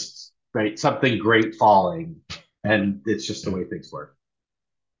experienced right something great falling, and it's just the Yeah. way things work.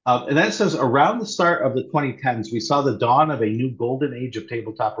 And then it says around the start of the 2010s, we saw the dawn of a new golden age of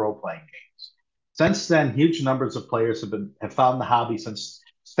tabletop role playing games. Since then, huge numbers of players have found the hobby since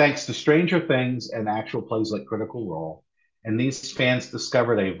thanks to Stranger Things and actual plays like Critical Role. And these fans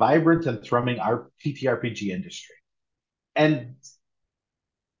discovered a vibrant and thrumming TTRPG industry. And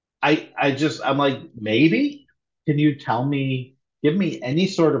I'm like, maybe? Can you give me any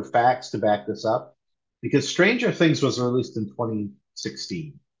sort of facts to back this up? Because Stranger Things was released in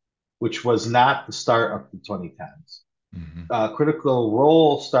 2016, which was not the start of the 2010s. Hmm. Critical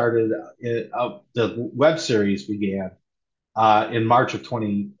Role the web series began in March of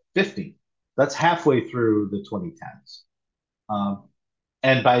 2015. That's halfway through the 2010s. Um,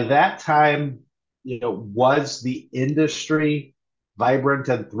 and by that time, was the industry vibrant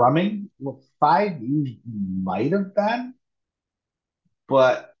and thrumming? Well, 5 years might have been,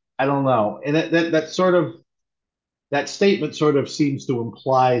 but I don't know. And that statement sort of seems to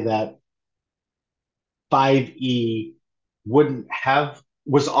imply that 5e wouldn't have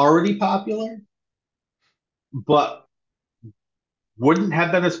was already popular, but wouldn't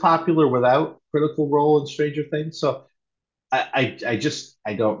have been as popular without Critical Role and Stranger Things. So I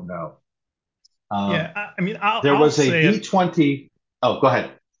don't know. Yeah. Um, I mean, I'll there I'll was a say it. D20. Oh, go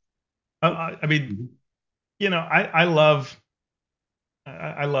ahead. I mean, Mhm.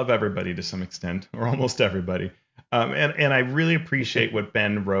 I love everybody to some extent, or almost everybody. And I really appreciate what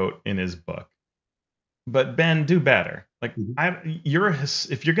Ben wrote in his book. But Ben, do better. Like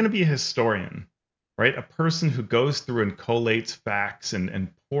Mhm. if you're going to be a historian, right? A person who goes through and collates facts and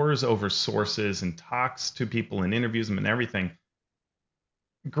pores over sources and talks to people and interviews them and everything.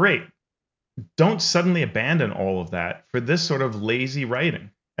 Great. Don't suddenly abandon all of that for this sort of lazy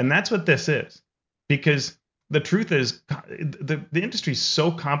writing. And that's what this is. Because the truth is, the industry is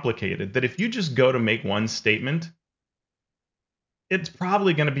so complicated that if you just go to make one statement, it's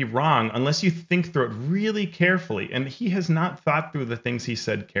probably going to be wrong unless you think through it really carefully. And he has not thought through the things he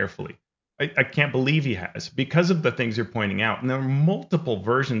said carefully. I can't believe he has because of the things you're pointing out. And there are multiple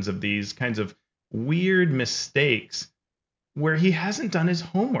versions of these kinds of weird mistakes where he hasn't done his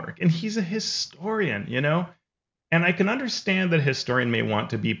homework. And he's a historian, you know? And I can understand that a historian may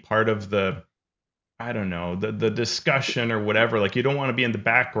want to be part of the, I don't know, the discussion or whatever. Like you don't want to be in the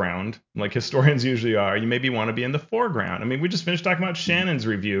background, like historians usually are. You maybe want to be in the foreground. I mean, we just finished talking about Shannon's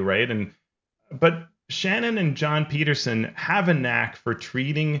review, right? But Shannon and John Peterson have a knack for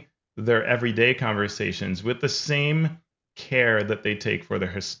treating their everyday conversations with the same care that they take for their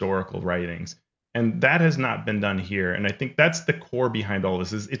historical writings. And that has not been done here. And I think that's the core behind all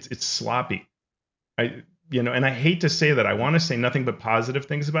this is it's sloppy. And I hate to say that. I want to say nothing but positive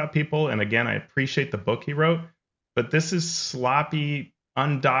things about people. And again, I appreciate the book he wrote, but this is sloppy,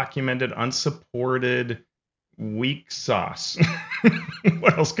 undocumented, unsupported, weak sauce.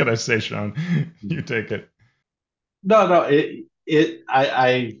 What else can I say, Sean? You take it. No, no.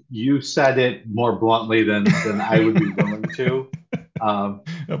 you said it more bluntly than I would be willing to. Um,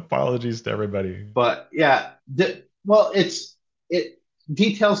 Apologies to everybody. but yeah, well, it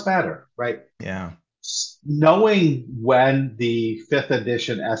details matter, right? Yeah, Knowing when the fifth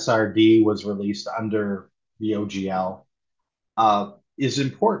edition SRD was released under the OGL is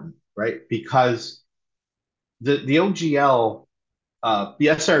important, right? Because the OGL, the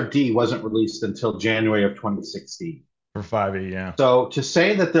SRD wasn't released until January of 2016. for 5e, yeah. So to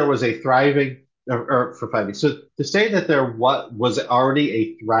say that there was a thriving, or for 5e, so to say that there was already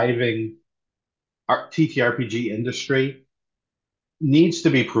a thriving TTRPG industry needs to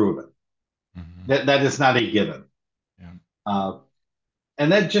be proven. Hmm. That is not a given. Yeah. Uh,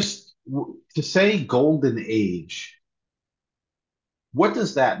 and then just to say golden age, what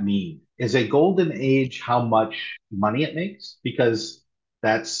does that mean? Is a golden age how much money it makes? Because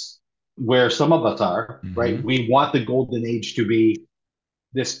that's where some of us are, right? Hmm. We want the golden age to be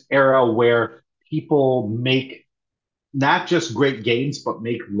this era where people make not just great games, but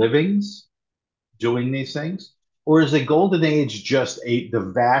make livings doing these things? Or is a golden age just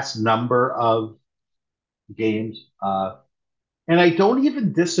the vast number of games? And I don't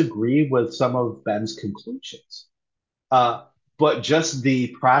even disagree with some of Ben's conclusions. Uh, but just the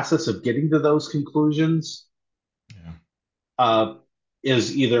process of getting to those conclusions Yeah. uh,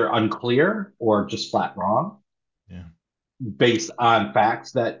 is either unclear or just flat wrong Yeah. based on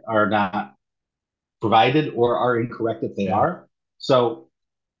facts that are not provided or are incorrect if they Yeah. are. So,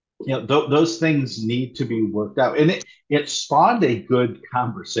 those things need to be worked out. And it spawned a good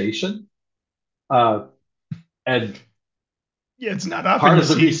conversation. Uh, and Yeah, it's not often part you of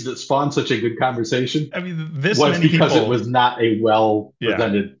the see. reason it spawned such a good conversation I mean, this was many because it people. was not a well Yeah.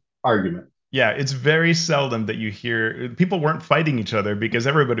 presented argument. Yeah, it's very seldom that you hear people weren't fighting each other because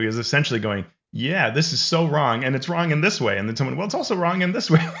everybody was essentially going, "Yeah, this is so wrong, and it's wrong in this way," and then someone, "Well, it's also wrong in this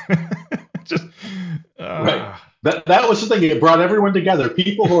way." Just, Right. uh, That was the thing. It brought everyone together.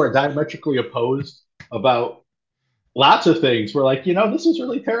 People who are diametrically opposed about lots of things were like, this is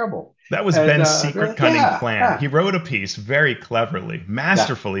really terrible. that was And Ben's they're secret like, cunning yeah, plan. yeah, He wrote a piece very cleverly, yeah.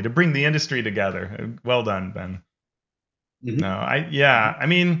 masterfully, to bring the industry together. Well done, Ben. No, Hmm. yeah, I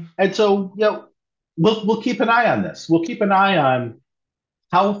mean, And so, we'll keep an eye on this. We'll keep an eye on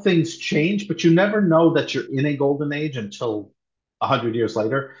how things change, but you never know that you're in a golden age until 100 years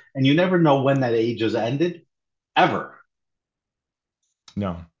later, and you never know when that age has ended, ever.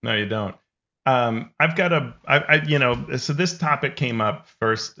 no, no, you don't. I've got so this topic came up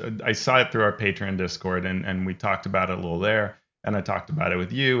first. I saw it through our Patreon Discord, and we talked about it a little there, and I talked about it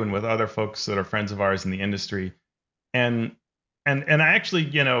with you and with other folks that are friends of ours in the industry, and and I actually,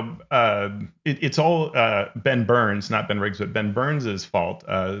 it's all Ben Burns, not Ben Riggs, but Ben Burns's fault,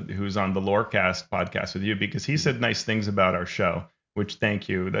 who's on the Lorecast podcast with you, because he said nice things about our show, which thank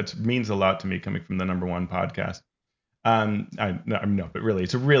you. That means a lot to me coming from the number one podcast. No, but really,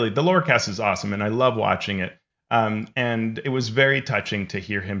 the Lorecast is awesome, and I love watching it. And it was very touching to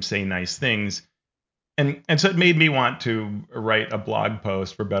hear him say nice things, and so it made me want to write a blog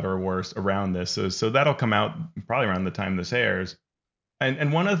post for better or worse around this. So that'll come out probably around the time this airs.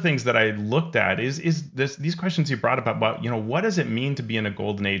 And one of the things that I looked at is these questions you brought up about what does it mean to be in a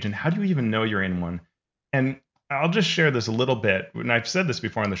golden age, and how do you even know you're in one? And I'll just share this a little bit, and I've said this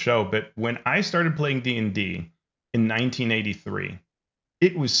before on the show, but when I started playing D&D in 1983,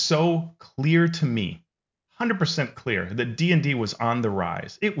 it was so clear to me, 100% clear, that D&D was on the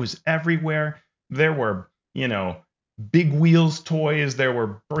rise. It was everywhere. There were, big wheels toys, there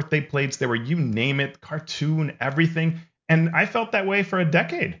were birthday plates, there were, you name it, cartoon, everything. And I felt that way for a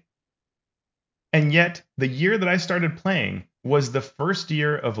decade. And yet, the year that I started playing was the first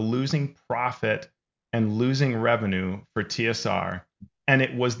year of losing profit and losing revenue for TSR. And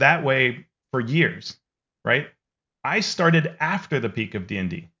it was that way for years, right? I started after the peak of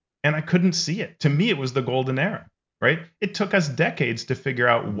D&D, and I couldn't see it. To me, it was the golden era, right? It took us decades to figure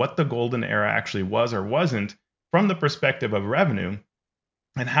out what the golden era actually was or wasn't from the perspective of revenue,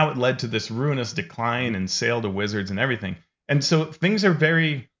 and how it led to this ruinous decline and sale to wizards and everything. And so things are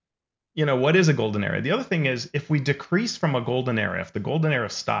very, what is a golden era? The other thing is, if we decrease from a golden era, if the golden era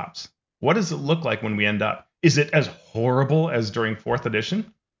stops, what does it look like when we end up? Is it as horrible as during fourth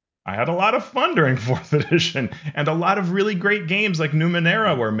edition? I had a lot of fun during fourth edition, and a lot of really great games like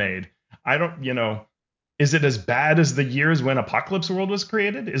Numenera were made. I don't, is it as bad as the years when Apocalypse World was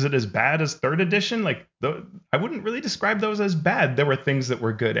created? Is it as bad as third edition? I wouldn't really describe those as bad. There were things that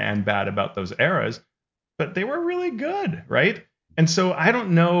were good and bad about those eras, but they were really good, right? And so I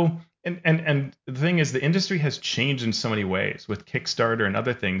don't know. And the thing is, the industry has changed in so many ways with Kickstarter and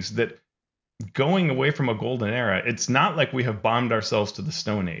other things, that going away from a golden era, it's not like we have bombed ourselves to the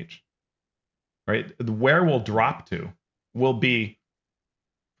Stone Age, right? Where we'll drop to will be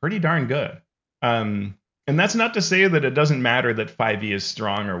pretty darn good. And that's not to say that it doesn't matter that 5e is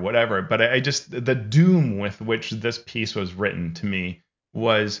strong or whatever, but I just, the doom with which this piece was written to me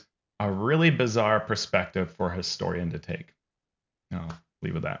was a really bizarre perspective for a historian to take. I'll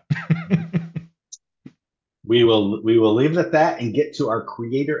leave with that. We will leave it at that and get to our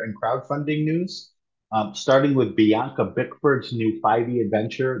creator and crowdfunding news. Starting with Bianca Bickford's new 5e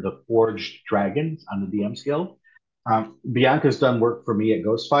adventure, The Forged Dragons, on the DM's Guild. Bianca's done work for me at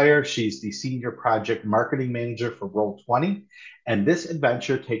Ghostfire. She's the senior project marketing manager for Roll20, and this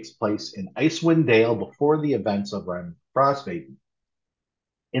adventure takes place in Icewind Dale before the events of Rime Frostmaiden.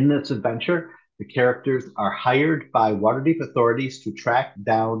 In this adventure, the characters are hired by Waterdeep authorities to track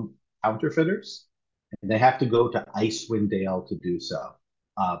down counterfeiters, and they have to go to Icewind Dale to do so.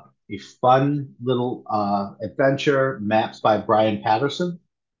 A fun little adventure, maps by Brian Patterson,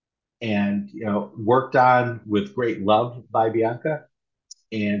 and worked on with great love by Bianca.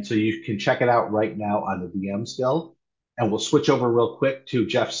 And so you can check it out right now on the DM's Guild. And we'll switch over real quick to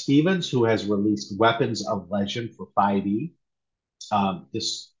Jeff Stevens, who has released Weapons of Legend for 5e.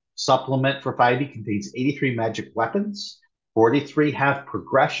 This supplement for 5e contains 83 magic weapons. 43 have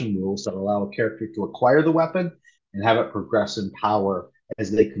progression rules that allow a character to acquire the weapon and have it progress in power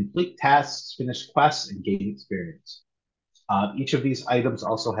as they complete tasks, finish quests, and gain experience. Each of these items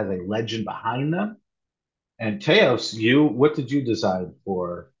also has a legend behind them. And Teos, what did you design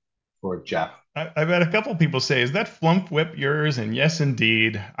for Jeff? I've had a couple people say, "Is that Flump Whip yours?" And yes,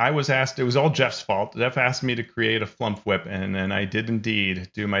 indeed. I was asked. It was all Jeff's fault. Jeff asked me to create a Flump Whip, and then I did indeed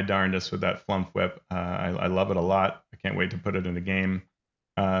do my darndest with that Flump Whip. I love it a lot. I can't wait to put it in the game.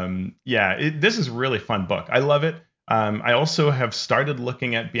 Yeah, this is a really fun book. I love it. I also have started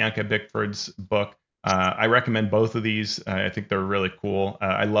looking at Bianca Bickford's book. I recommend both of these. I think they're really cool.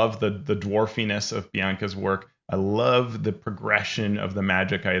 I love the dwarfiness of Bianca's work. I love the progression of the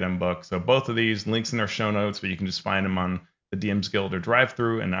magic item book. So both of these links in our show notes, but you can just find them on the DM's Guild or Drive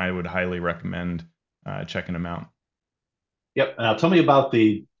Through, and I would highly recommend checking them out. Yep. Now tell me about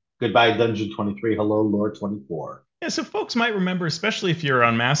the Goodbye Dungeon 23, Hello Lore 24. Yeah, so folks might remember, especially if you're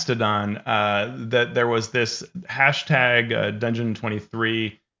on Mastodon, that there was this hashtag Dungeon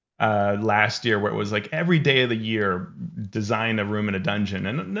 23 last year where it was like every day of the year design a room in a dungeon,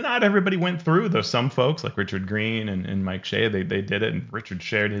 and not everybody went through. Though some folks like Richard Green and Mike Shea, they did it, and Richard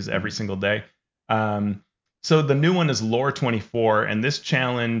shared his every single day. So the new one is Lore 24, and this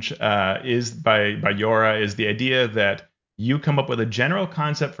challenge is by Yora, is the idea that you come up with a general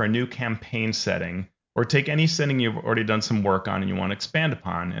concept for a new campaign setting, or take any setting you've already done some work on and you want to expand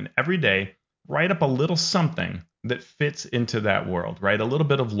upon, and every day write up a little something that fits into that world, right? A little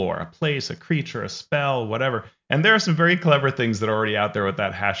bit of lore, a place, a creature, a spell, whatever. And there are some very clever things that are already out there with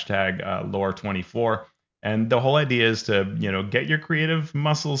that hashtag lore24. And the whole idea is to, get your creative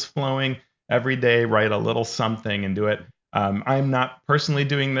muscles flowing every day, write a little something and do it. I'm not personally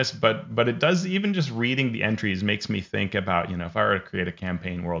doing this, but it does, even just reading the entries makes me think about, if I were to create a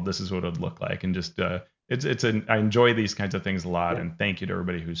campaign world, this is what it would look like. And just I enjoy these kinds of things a lot. Yeah. And thank you to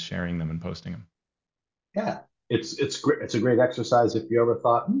everybody who's sharing them and posting them. Yeah. It's great. It's a great exercise if you ever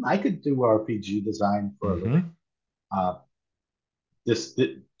thought, I could do RPG design for a living. Mm-hmm. Uh, just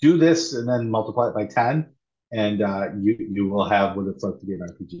do this and then multiply it by 10, and you will have what it's like to be an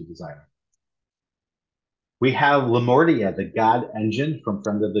RPG designer. We have Lemortia, the God Engine from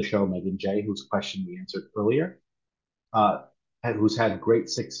friend of the show, Megan J, whose question we answered earlier, uh, who's had great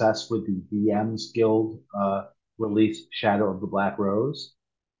success with the DM's Guild release Shadow of the Black Rose.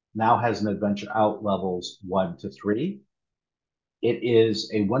 Now has an adventure out levels 1 to 3. It is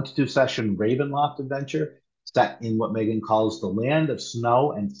a 1 to 2 session Ravenloft adventure set in what Megan calls the land of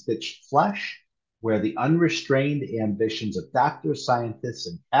snow and stitched flesh, where the unrestrained ambitions of doctors, scientists,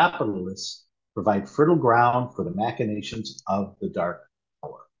 and capitalists provide fertile ground for the machinations of the Dark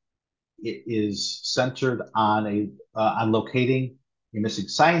Tower. It is centered on locating a missing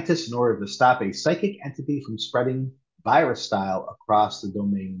scientist in order to stop a psychic entity from spreading virus style across the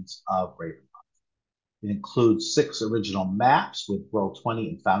domains of Ravenloft. It includes 6 original maps with Roll20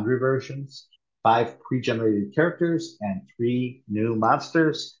 and Foundry versions, 5 pre-generated characters, and 3 new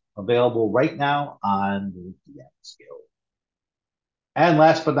monsters available right now on the DM's Guild. And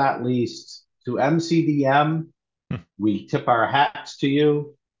last but not least, to MCDM, we tip our hats to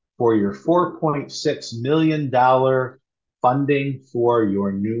you for your $4.6 million funding for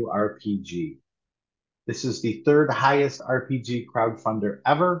your new RPG. This is the third highest RPG crowdfunder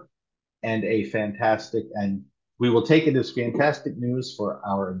ever, and we will take it as fantastic news for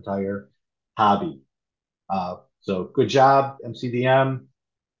our entire hobby. So good job, MCDM,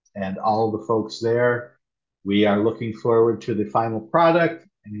 and all the folks there. We are looking forward to the final product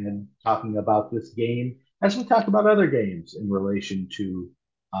and talking about this game as we talk about other games in relation to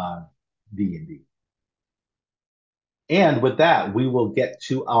D&D. And with that, we will get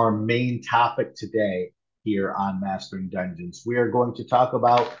to our main topic today here on Mastering Dungeons. We are going to talk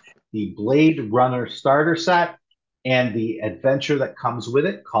about the Blade Runner starter set and the adventure that comes with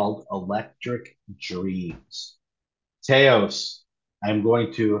it called Electric Dreams. Teos, I'm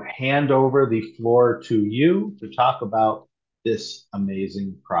going to hand over the floor to you to talk about this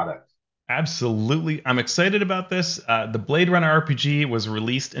amazing product. Absolutely. I'm excited about this. The Blade Runner RPG was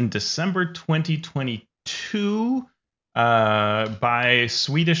released in December 2022 by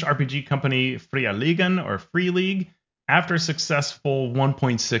Swedish RPG company Fria Ligan or Free League after a successful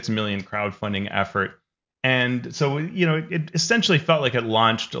 1.6 million crowdfunding effort. And so, it essentially felt like it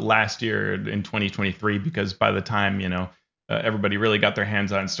launched last year in 2023 because by the time, everybody really got their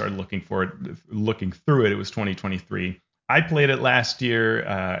hands on it and started looking through it, it was 2023. I played it last year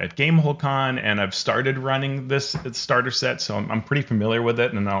at GameholeCon, and I've started running this starter set, so I'm pretty familiar with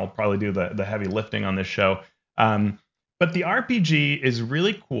it, and I'll probably do the heavy lifting on this show. But the RPG is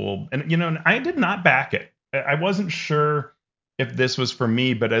really cool, and I did not back it. I wasn't sure if this was for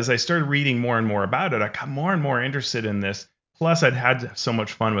me, but as I started reading more and more about it, I got more and more interested in this. Plus, I'd had so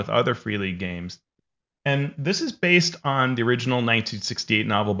much fun with other Free League games. And this is based on the original 1968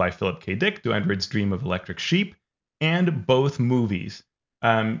 novel by Philip K. Dick, Do Androids Dream of Electric Sheep, and both movies.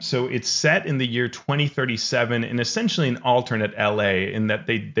 So it's set in the year 2037 in essentially an alternate LA in that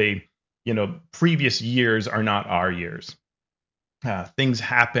previous years are not our years. Things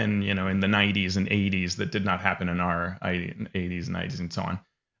happen, in the 90s and 80s that did not happen in our 80s, 90s, and so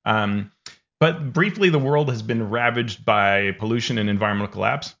on. But briefly, the world has been ravaged by pollution and environmental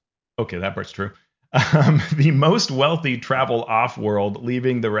collapse. Okay, that part's true. The most wealthy travel off-world,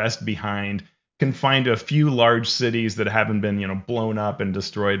 leaving the rest behind, confined to a few large cities that haven't been, blown up and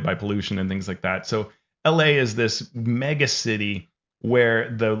destroyed by pollution and things like that. So LA is this mega city where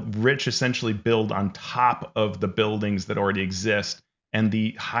the rich essentially build on top of the buildings that already exist. And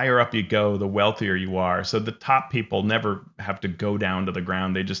the higher up you go, the wealthier you are. So the top people never have to go down to the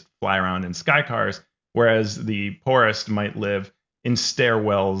ground. They just fly around in sky cars, whereas the poorest might live in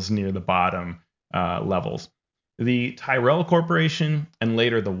stairwells near the bottom levels. The Tyrell Corporation and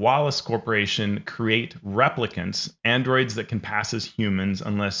later the Wallace Corporation create replicants, androids that can pass as humans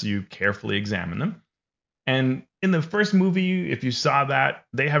unless you carefully examine them. And in the first movie, if you saw that,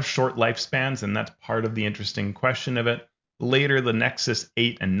 they have short lifespans, and that's part of the interesting question of it. Later, the Nexus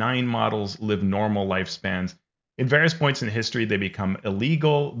 8 and 9 models live normal lifespans. In various points in history, they become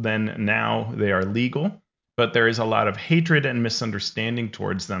illegal, then now they are legal, but there is a lot of hatred and misunderstanding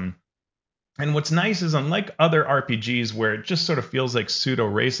towards them. And what's nice is, unlike other RPGs where it just sort of feels like pseudo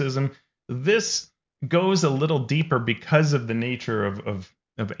racism, this goes a little deeper because of the nature of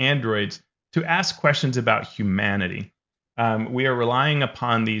androids to ask questions about humanity. We are relying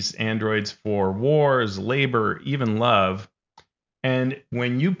upon these androids for wars, labor, even love. And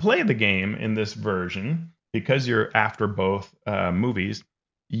when you play the game in this version, because you're after both movies,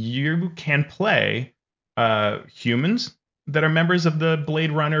 you can play humans that are members of the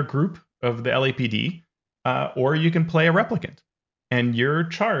Blade Runner group of the LAPD, or you can play a replicant. And your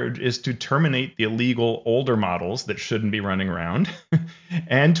charge is to terminate the illegal older models that shouldn't be running around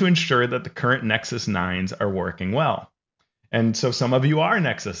and to ensure that the current Nexus 9s are working well. And so some of you are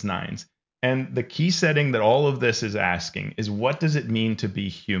Nexus 9s. And the key setting that all of this is asking is, what does it mean to be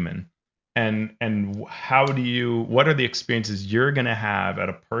human? And what are the experiences you're going to have at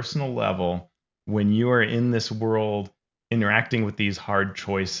a personal level when you are in this world interacting with these hard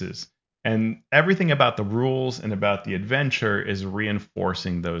choices? And everything about the rules and about the adventure is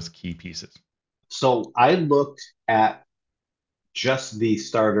reinforcing those key pieces. So I looked at just the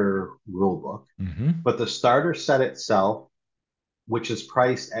starter rulebook, Mm-hmm. but the starter set itself, which is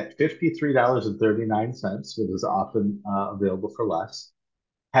priced at $53.39, which is often available for less,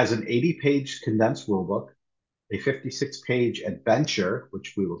 has an 80-page condensed rulebook, a 56-page adventure,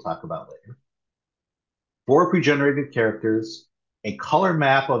 which we will talk about later, four pre-generated characters, a color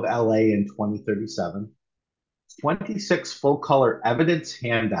map of LA in 2037, 26 full-color evidence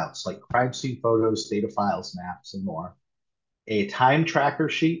handouts like crime scene photos, data files, maps, and more, a time tracker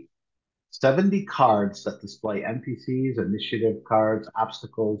sheet, 70 cards that display NPCs, initiative cards,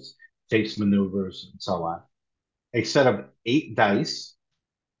 obstacles, chase maneuvers, and so on, a set of 8 dice,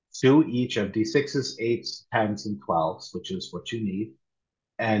 two each of d6s, 8s, 10s, and 12s, which is what you need.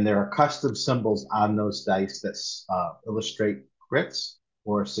 And there are custom symbols on those dice that illustrate crits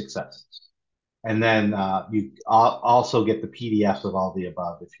or successes. And then you also get the PDFs of all the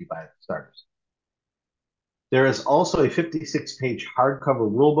above if you buy the starters. There is also a 56-page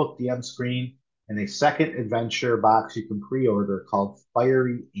hardcover rulebook DM screen and a second adventure box you can pre-order called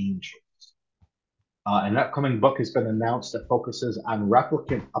Fiery Angel. An upcoming book has been announced that focuses on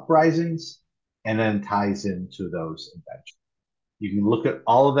replicant uprisings and then ties into those adventures. You can look at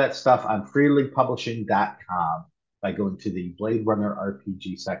all of that stuff on freelypublishing.com by going to the Blade Runner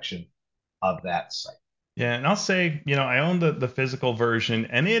RPG section of that site. Yeah, and I'll say, I own the physical version,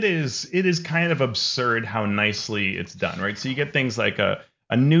 and it is kind of absurd how nicely it's done, right? So you get things like a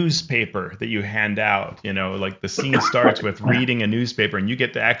newspaper that you hand out, like the scene starts with reading a newspaper, and you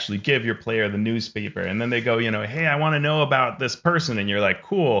get to actually give your player the newspaper, and then they go, hey, I want to know about this person, and you're like,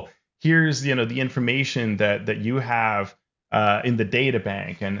 cool, here's the information that you have in the data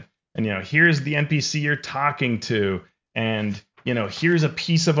bank, and here's the NPC you're talking to, and here's a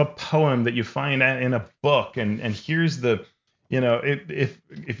piece of a poem that you find in a book, and here's the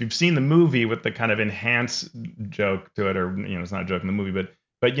if you've seen the movie with the kind of enhance joke to it, or it's not a joke in the movie,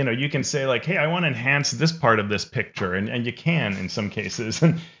 but you can say like, hey, I want to enhance this part of this picture, and you can in some cases,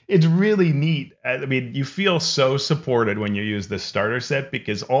 and it's really neat. I mean, you feel so supported when you use this starter set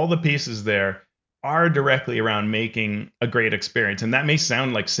because all the pieces there are directly around making a great experience, and that may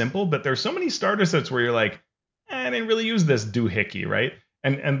sound like simple, but there's so many starter sets where you're like, I didn't really use this doohickey, right?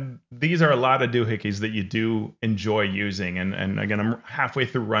 And these are a lot of doohickeys that you do enjoy using. And again, I'm halfway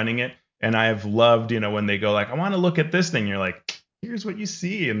through running it, and I have loved, when they go like, I want to look at this thing. You're like, here's what you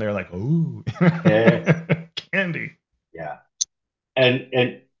see, and they're like, ooh, Eh, candy. yeah.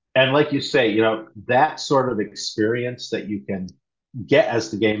 And like you say, that sort of experience that you can get as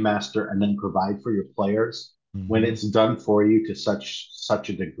the game master and then provide for your players when Mm-hmm. it's done for you to such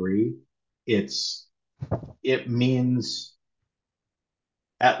a degree, it's it means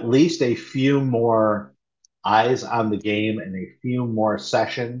at least a few more eyes on the game and a few more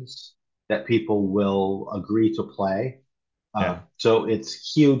sessions that people will agree to play. Yeah, So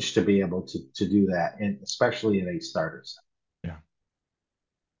it's huge to be able to do that, and especially in a starter set.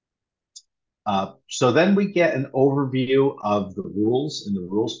 yeah. So then we get an overview of the rules in the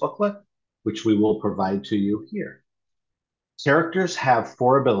rules booklet, which we will provide to you here. Characters have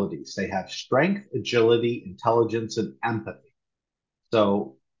four abilities. They have strength, agility, intelligence, and empathy.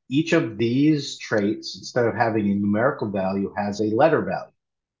 So each of these traits, instead of having a numerical value, has a letter value.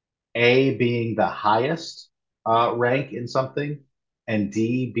 A being the highest rank in something, and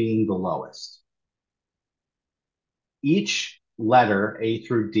D being the lowest. Each letter, A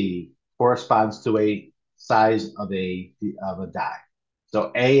through D, corresponds to a size of a die.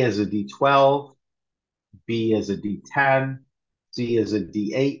 So A is a D12, B is a D10, C is a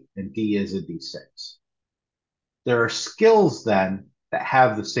D8, and D is a D6. There are skills then that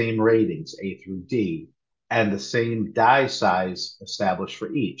have the same ratings, A through D, and the same die size established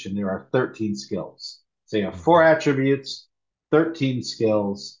for each. And there are 13 skills. So you have four Mm-hmm. attributes, 13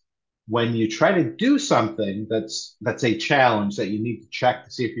 skills. When you try to do something that's a challenge that you need to check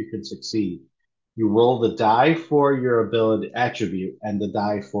to see if you can succeed, you roll the die for your ability attribute and the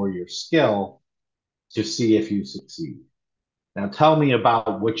die for your skill to see if you succeed. Now tell me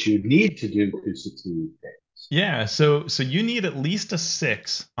about what you need to do to succeed. Yeah, so you need at least a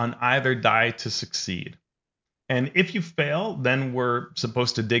 6 on either die to succeed. And if you fail, then we're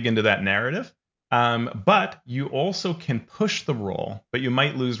supposed to dig into that narrative. But you also can push the roll, but you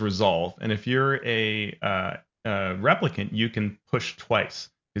might lose resolve. And if you're a replicant, you can push twice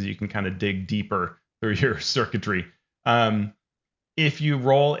because you can kind of dig deeper through your circuitry. Um, if you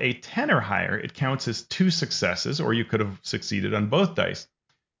roll a 10 or higher, it counts as two successes, or you could have succeeded on both dice.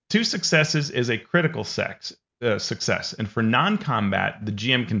 Two successes is a critical success. And for non combat, the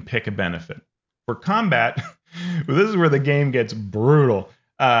GM can pick a benefit. For combat, this is where the game gets brutal.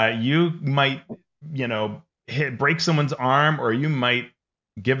 You might, break someone's arm, or you might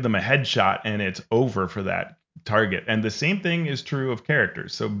give them a headshot, and it's over for that target. And the same thing is true of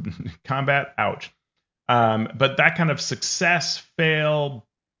characters. So combat, ouch. But that kind of success, fail,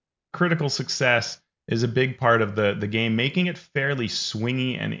 critical success is a big part of the game, making it fairly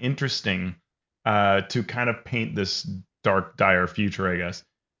swingy and interesting to kind of paint this dark, dire future, I guess.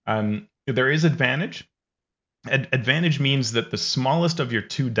 There is advantage. Advantage means that the smallest of your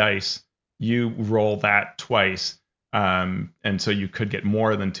two dice, you roll that twice, and so you could get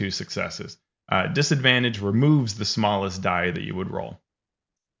more than two successes. Disadvantage removes the smallest die that you would roll.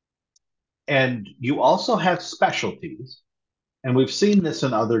 And you also have specialties. And we've seen this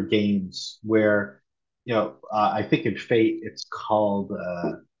in other games where, I think in Fate it's called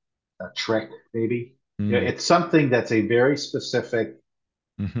a trick, maybe. Mm. It's something that's a very specific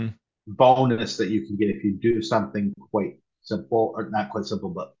Hmm. bonus that you can get if you do something quite simple, or not quite simple,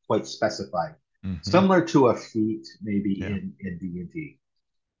 but quite specified, Hmm. similar to a feat maybe Yeah. in D&D.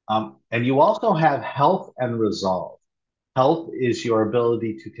 And you also have health and resolve. Health is your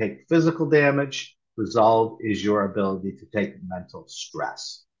ability to take physical damage. Resolve is your ability to take mental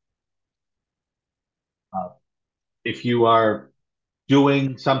stress. Uh, if you are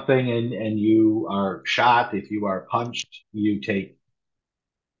doing something and you are shot, if you are punched, you take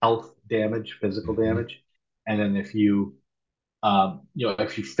health damage, physical Hmm. damage. And then if you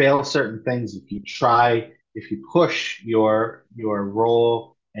fail certain things, if you push your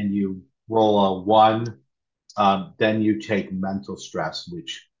roll and you roll a one, then you take mental stress,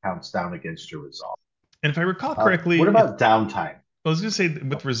 which counts down against your resolve. And if I recall What correctly, about downtime? I was going to say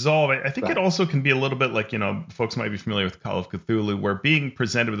with Oh, Resolve, I think go it ahead. also can be a little bit like, folks might be familiar with Call of Cthulhu, where being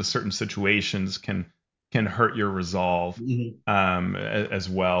presented with certain situations can hurt your resolve Mhm. as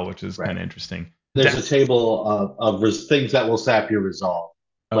well, which is kind Right. of interesting. There's a table of things that will sap your resolve,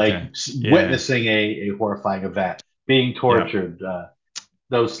 like Okay. Yeah. witnessing a horrifying event, being Yeah. tortured.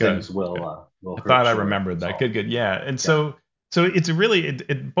 Those Good. things Good. will I thought hurt I your remembered that. resolve. Good. Good. Yeah. And Yeah. so it's really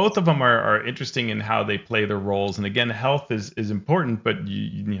both of them are interesting in how they play their roles. And again, health is important, but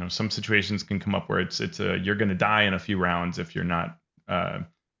some situations can come up where you're going to die in a few rounds if you're not uh,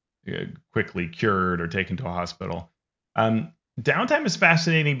 quickly cured or taken to a hospital. Um, Downtime is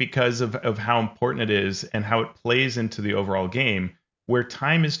fascinating because of how important it is and how it plays into the overall game, where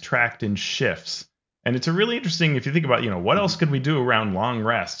time is tracked in shifts. And it's a really interesting if you think about, what else Mhm. could we do around long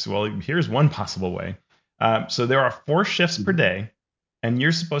rests? Well, here's one possible way. So there are 4 shifts per Mhm. day, and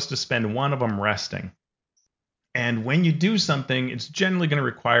you're supposed to spend one of them resting. And when you do something, it's generally going to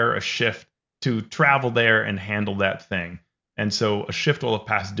require a shift to travel there and handle that thing. And so a shift will have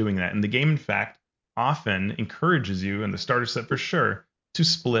passed doing that. And the game, in fact, often encourages you, and the starter set for sure, to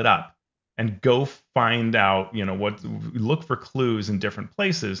split up and go find out, look for clues in different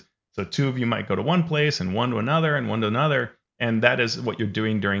places. So 2 of you might go to one place and one to another and one to another. And that is what you're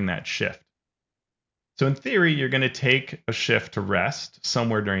doing during that shift. So in theory, you're going to take a shift to rest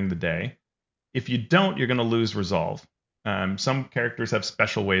somewhere during the day. If you don't, you're going to lose resolve. Some characters have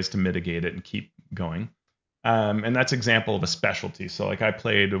special ways to mitigate it and keep going. And that's example of a specialty. So like I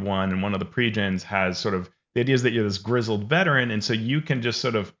played one, and one of the pre-gens has sort of the idea is that you're this grizzled veteran, and so you can just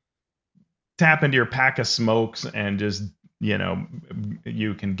sort of tap into your pack of smokes and just you know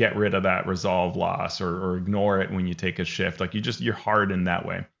you can get rid of that resolve loss or ignore it when you take a shift. Like you're hard in that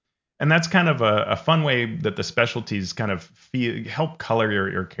way. And that's kind of a fun way that the specialties kind of help color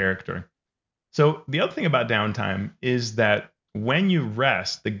your character. So the other thing about downtime is that when you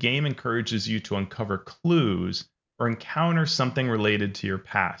rest, the game encourages you to uncover clues or encounter something related to your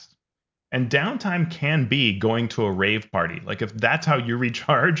past. And downtime can be going to a rave party. Like if that's how you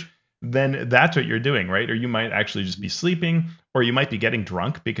recharge, then that's what you're doing, right? Or you might actually just be sleeping, or you might be getting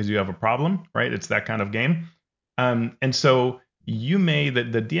drunk because you have a problem, right? It's that kind of game. And so the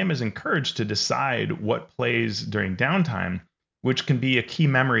DM is encouraged to decide what plays during downtime, which can be a key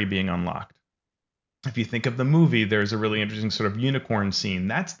memory being unlocked. If you think of the movie, there's a really interesting sort of unicorn scene.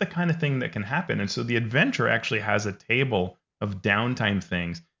 That's the kind of thing that can happen. And so the adventure actually has a table of downtime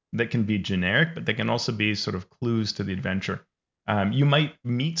things that can be generic, but they can also be sort of clues to the adventure. You might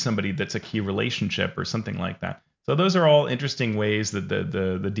meet somebody that's a key relationship or something like that. So those are all interesting ways that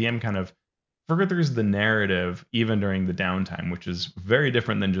the DM kind of furthers the narrative even during the downtime, which is very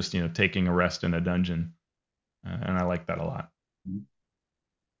different than just taking a rest in a dungeon. And I like that a lot.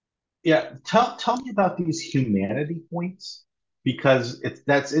 Yeah, tell me about these humanity points because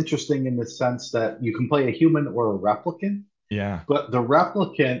that's interesting in the sense that you can play a human or a replicant, Yeah. but the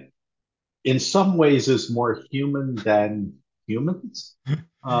replicant in some ways is more human than humans,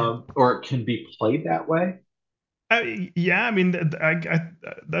 or it can be played that way. Yeah, I mean,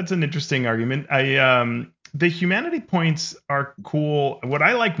 that's an interesting argument. The humanity points are cool. What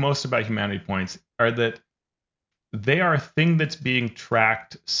I like most about humanity points are that they are a thing that's being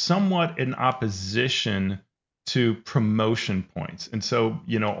tracked somewhat in opposition to promotion points. And so,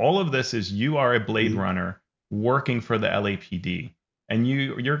 all of this is you are a Blade Mhm. Runner working for the LAPD. And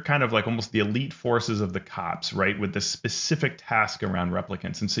you're kind of like almost the elite forces of the cops, right? With this specific task around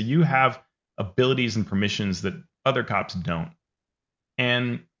replicants. And so you have abilities and permissions that other cops don't.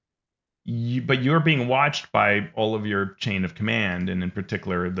 And but you're being watched by all of your chain of command, and in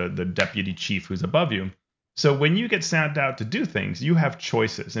particular the deputy chief who's above you. So when you get sent out to do things, you have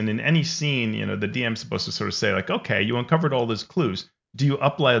choices. And in any scene, the DM's supposed to sort of say like, okay, you uncovered all these clues. Do you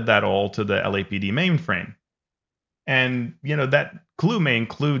upload that all to the LAPD mainframe? And that clue may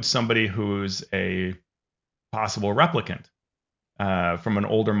include somebody who's a possible replicant. from an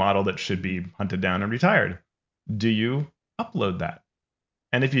older model that should be hunted down and retired. Do you upload that?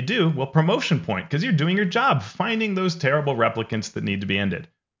 And if you do, well, promotion point, because you're doing your job finding those terrible replicants that need to be ended.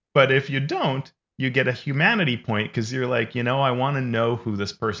 But if you don't, you get a humanity point because you're like, I want to know who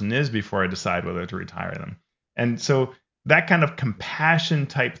this person is before I decide whether to retire them. And so that kind of compassion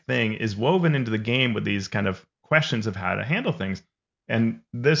type thing is woven into the game with these kind of questions of how to handle things. And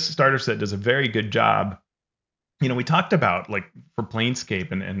this starter set does a very good job. We talked about like for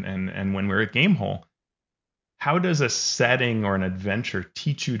Planescape and when we were at Gamehole, how does a setting or an adventure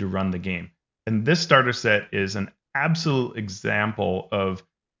teach you to run the game? And this starter set is an absolute example of,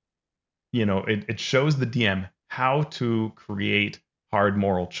 it shows the DM how to create hard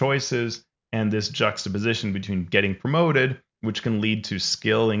moral choices and this juxtaposition between getting promoted, which can lead to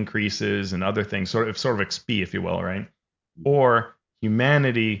skill increases and other things, sort of XP, if you will, right? Or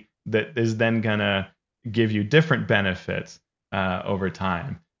humanity that is then gonna give you different benefits over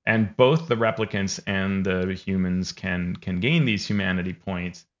time. And both the replicants and the humans can gain these humanity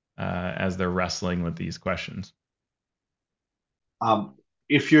points as they're wrestling with these questions. Um,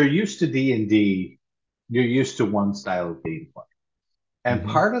 if you're used to D&D, you're used to one style of gameplay. And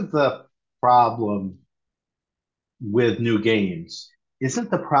Mm-hmm. part of the problem with new games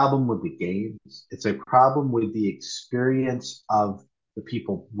isn't the problem with the games, it's a problem with the experience of the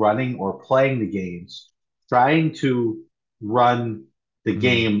people running or playing the games, trying to run the Mm.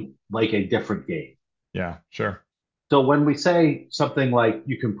 game like a different game. Yeah, sure. So when we say something like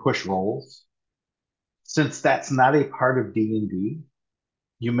you can push rolls, since that's not a part of D&D,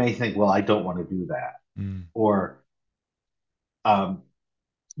 you may think, well, I don't want to do that. Mm. Or um,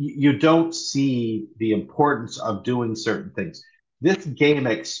 you don't see the importance of doing certain things. This game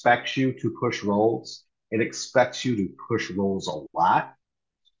expects you to push rolls. It expects you to push rolls a lot.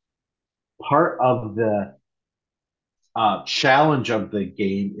 Part of the challenge of the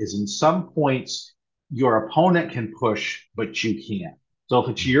game is in some points your opponent can push, but you can't. So if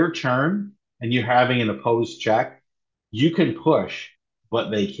it's your turn and you're having an opposed check, you can push, but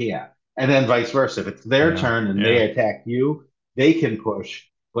they can't. And then vice versa. If it's their Yeah, turn and yeah, they attack you, they can push,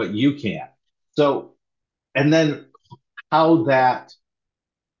 but you can't. So, and then how that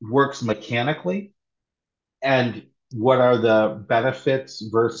works mechanically and what are the benefits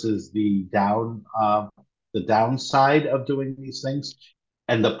versus the downside of doing these things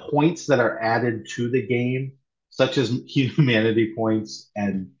and the points that are added to the game, such as humanity points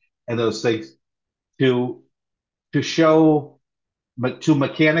and those things to to show to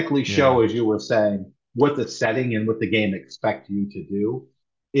mechanically yeah. show, as you were saying, what the setting and what the game expect you to do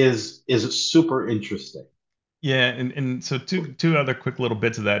is super interesting. Yeah, and so two other quick little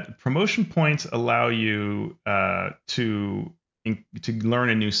bits of that. Promotion points allow you to learn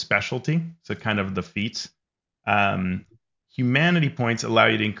a new specialty, so kind of the feats. Um, Humanity points allow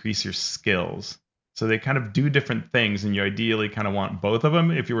you to increase your skills. So they kind of do different things, and you ideally kind of want both of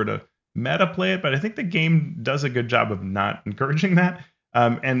them if you were to meta play it. But I think the game does a good job of not encouraging that.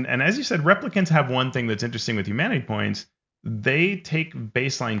 And as you said, replicants have one thing that's interesting with humanity points. They take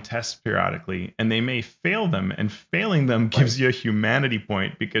baseline tests periodically, and they may fail them. And failing them Right. gives you a humanity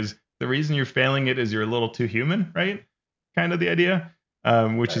point because the reason you're failing it is you're a little too human, right? Kind of the idea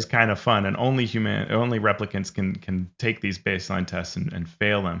which is Right. kind of fun. And only replicants can take these baseline tests and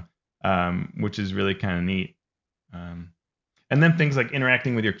fail them, which is really kind of neat. Um, and then things like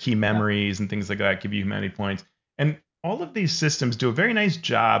interacting with your key Yeah. memories and things like that give you humanity points. And all of these systems do a very nice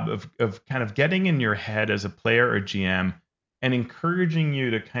job of kind of getting in your head as a player or GM and encouraging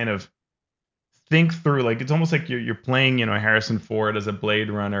you to kind of think through, like it's almost like you're playing Harrison Ford as a Blade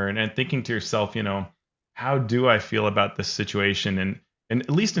Runner and thinking to yourself, how do I feel about this situation? And at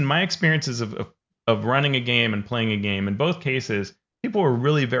least in my experiences of running a game and playing a game, in both cases people were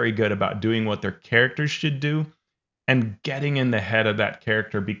really very good about doing what their characters should do and getting in the head of that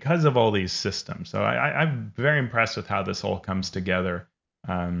character because of all these systems. So I'm very impressed with how this all comes together.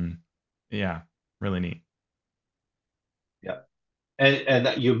 um, yeah, really neat. Yeah.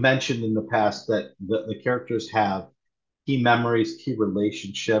 And you mentioned in the past that the characters have key memories, key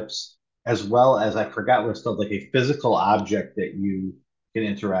relationships, as well as I forgot what's called like a physical object that you can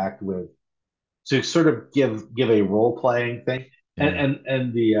interact with to sort of give a role playing thing. And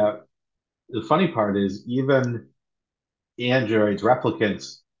Yeah. the funny part is even androids,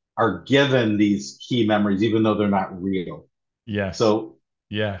 replicants are given these key memories even though they're not real. Yes. So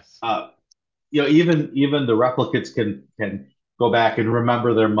Yes. uh, even the replicants can go back and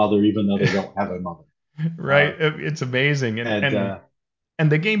remember their mother even though they don't have a mother. Right, Uh, it's amazing. and and and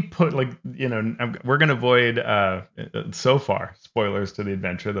and the game put, like, we're going to avoid so far spoilers to the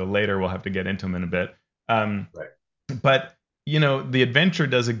adventure, though later we'll have to get into them in a bit. um right, but the adventure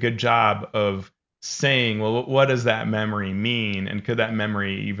does a good job of saying, well, what does that memory mean, and could that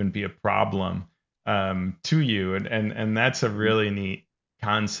memory even be a problem to you? And that's a really neat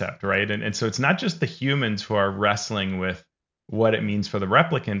concept, right? And so it's not just the humans who are wrestling with what it means for the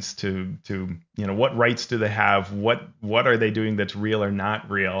replicants to what rights do they have, what are they doing that's real or not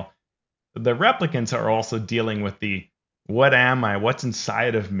real. The replicants are also dealing with the what am I? What's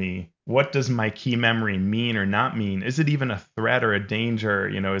inside of me? What does my key memory mean or not mean? Is it even a threat or a danger?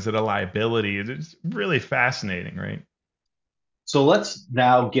 Is it a liability? It's really fascinating, right? So let's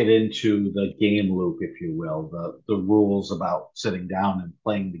now get into the game loop, if you will, the rules about sitting down and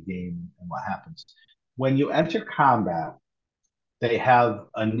playing the game and what happens. When you enter combat, they have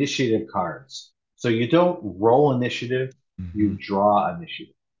initiative cards. So you don't roll initiative, Hmm. you draw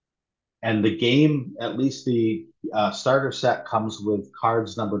initiative. And the game, at least the starter set, comes with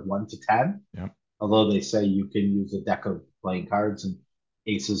cards numbered 1 to 10, Yep. although they say you can use a deck of playing cards and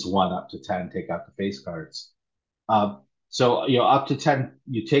aces 1 up to 10, take out the face cards. Uh, so, up to 10,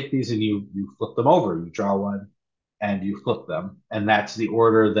 you take these and you flip them over. You draw one and you flip them. And that's the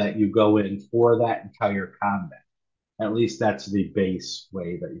order that you go in for that entire combat. At least that's the base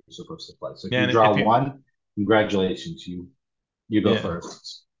way that you're supposed to play. So if Yeah, you and draw one, congratulations, you go yeah,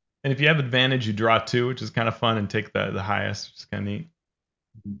 first. and if you have advantage, you draw two, which is kind of fun, and take the highest, which is kind of neat.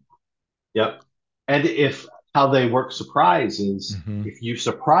 Yep. And if how they work surprise is Hmm. if you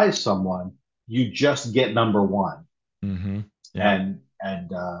surprise someone, you just get number one. Hmm. Yep. And And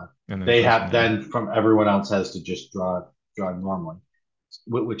then they go from have there. then from everyone else has to just draw normally,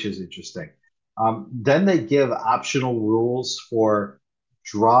 which is interesting. Then they give optional rules for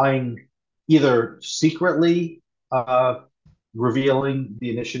drawing either secretly revealing the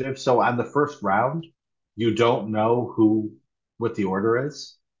initiative. So on the first round, you don't know who what the order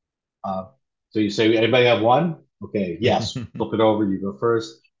is. Uh, so you say, anybody have one? Okay, yes. Flip it over. You go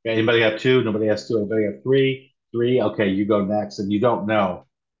first. Okay, anybody have two? Nobody has two. Anybody have three? Three. Okay, you go next, and you don't know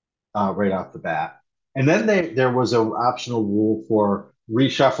right off the bat. And then there was an optional rule for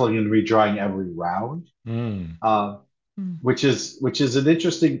reshuffling and redrawing every round, Mm. uh, Mm. which is an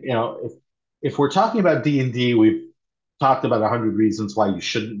interesting. If we're talking about D&D, we've talked about 100 reasons why you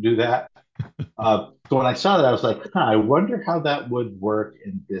shouldn't do that. So when I saw that, I was like, I wonder how that would work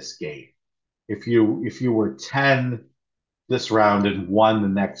in this game. If you were 10 this round and one the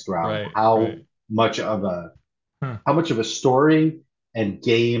next round, Right, how right. much of a Huh. how much of a story and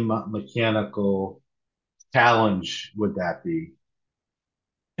game mechanical challenge would that be?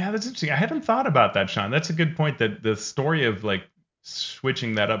 Yeah, that's interesting. I hadn't thought about that, Sean. That's a good point. That the story of like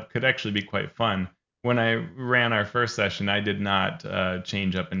switching that up could actually be quite fun. When I ran our first session, I did not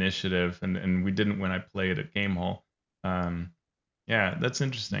change up initiative, and we didn't when I played at Gamehole. Um, yeah, that's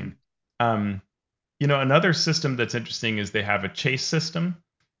interesting. Um, another system that's interesting is they have a chase system.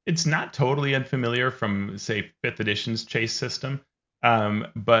 It's not totally unfamiliar from, say, fifth edition's chase system,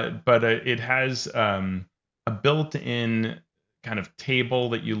 but it has a built-in kind of table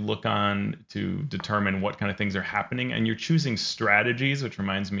that you look on to determine what kind of things are happening, and you're choosing strategies, which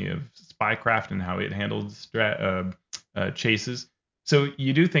reminds me of Spycraft and how it handled chases. So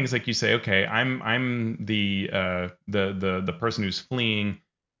you do things like you say, okay, I'm the person who's fleeing,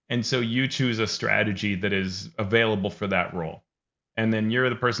 and so you choose a strategy that is available for that role. And then you're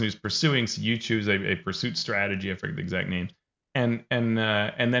the person who's pursuing, so you choose a pursuit strategy. I forget the exact name. And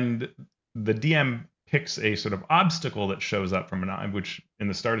then the DM picks a sort of obstacle that shows up from which in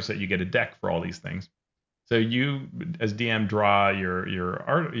the starter set you get a deck for all these things. So you, as DM, draw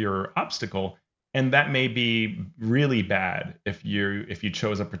your obstacle, and that may be really bad if you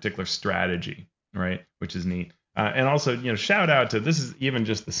chose a particular strategy, right? Which is neat. And also, shout out to this is even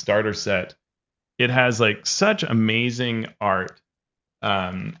just the starter set. It has like such amazing art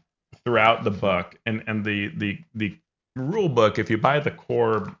um, throughout the book, and the rule book. If you buy the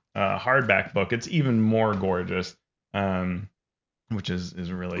core hardback book, it's even more gorgeous. Which is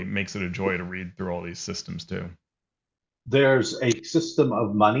really makes it a joy to read through all these systems too. There's a system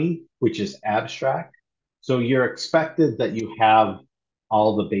of money which is abstract. So you're expected that you have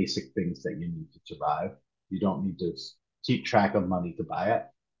all the basic things that you need to survive. You don't need to keep track of money to buy it,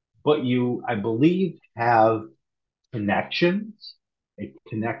 but you, I believe, have connections, a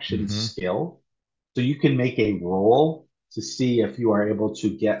connection Hmm. skill. So you can make a roll to see if you are able to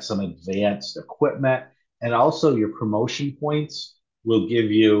get some advanced equipment. And also, your promotion points will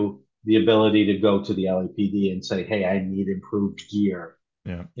give you the ability to go to the LAPD and say, hey, I need improved gear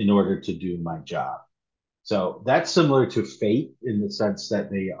Yeah. in order to do my job. So that's similar to Fate in the sense that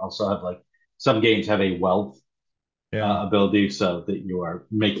they also have like some games have a wealth Yeah. ability so that you are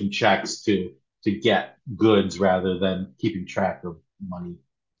making checks to to get goods rather than keeping track of money.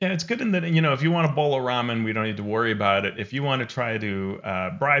 Yeah, it's good in that, if you want a bowl of ramen, we don't need to worry about it. If you want to try to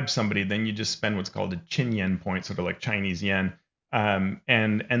bribe somebody, then you just spend what's called a chin yen point, sort of like Chinese yen,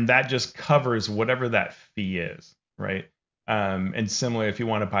 and that just covers whatever that fee is, right? And similarly, if you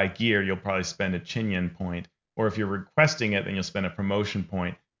want to buy gear, you'll probably spend a chin yen point, or if you're requesting it, then you'll spend a promotion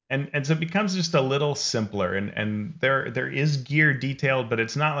point. And so it becomes just a little simpler. And there is gear detailed, but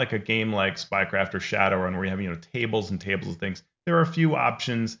it's not like a game like Spycraft or Shadowrun where you have tables and tables of things. There are a few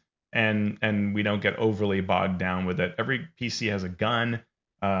options, and we don't get overly bogged down with it. Every PC has a gun.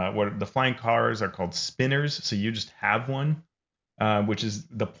 What the flying cars are called spinners, so you just have one. Which is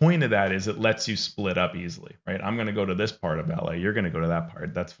the point of that is it lets you split up easily, right? I'm going to go to this part of LA. You're going to go to that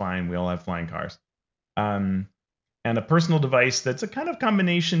part. That's fine. We all have flying cars. Um, and a personal device that's a kind of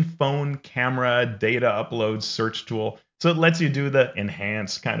combination phone, camera, data upload, search tool. So it lets you do the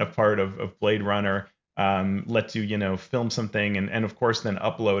enhanced kind of part of Blade Runner, lets you, film something and of course then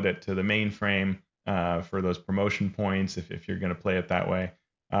upload it to the mainframe for those promotion points if you're going to play it that way.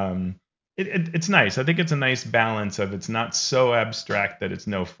 Um, it's nice. I think it's a nice balance of it's not so abstract that it's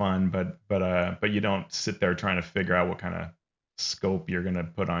no fun, but you don't sit there trying to figure out what kind of scope you're going to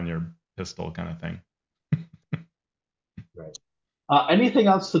put on your pistol kind of thing. Right. Anything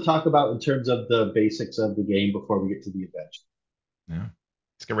else to talk about in terms of the basics of the game before we get to the adventure? Yeah.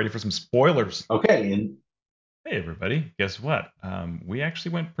 Let's get ready for some spoilers. Okay, and Hey, everybody. Guess what? We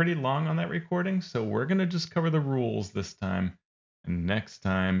actually went pretty long on that recording, so we're going to just cover the rules this time. And next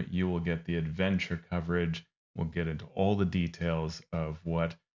time, you will get the adventure coverage. We'll get into all the details of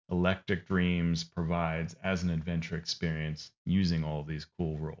what Electric Dreams provides as an adventure experience using all of these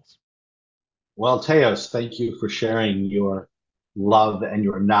cool rules. well, Teos, thank you for sharing your love and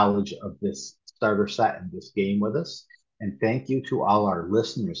your knowledge of this starter set and this game with us. And thank you to all our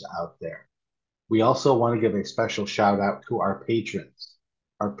listeners out there. We also want to give a special shout out to our patrons.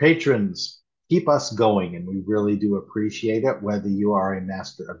 Our patrons keep us going, and we really do appreciate it. Whether you are a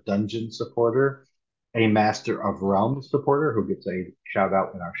Master of Dungeon supporter, a Master of Realms supporter who gets a shout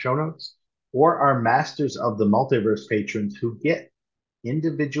out in our show notes, or our Masters of the Multiverse patrons who get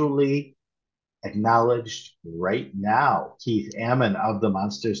individually acknowledged right now. Keith Ammon of the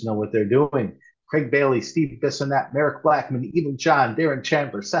Monsters Know What They're Doing. Craig Bailey, Steve Bissonette, Merrick Blackman, Even John, Darren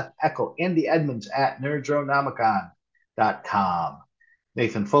Chandler, Seth Eckel, Andy Edmonds at nerdronomicon.com.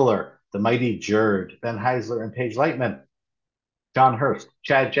 Nathan Fuller, The Mighty Jerd, Ben Heisler and Paige Lightman, John Hurst,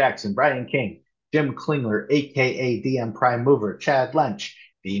 Chad Jackson, Brian King, Jim Klingler, aka DM Prime Mover, Chad Lynch,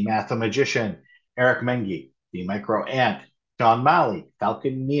 The Mathemagician, Eric Mengi, The Micro Ant, John Malley,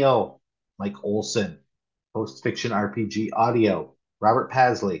 Falcon Neal, Mike Olson, Post Fiction RPG Audio, Robert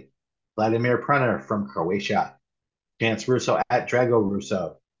Pasley, Vladimir Prenner from Croatia, Chance Russo at Drago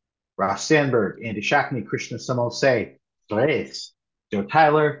Russo, Ross Sandberg, Andy Shockney, Krishna Samose, Grace, Joe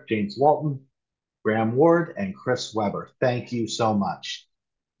Tyler, James Walton, Graham Ward, and Chris Weber. Thank you so much.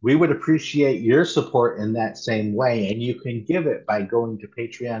 We would appreciate your support in that same way, and you can give it by going to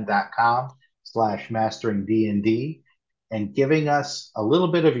patreon.com/masteringdnd and giving us a little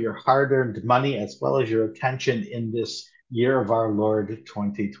bit of your hard-earned money as well as your attention in this year of our Lord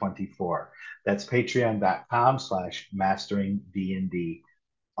 2024. That's patreon.com/masteringdnd.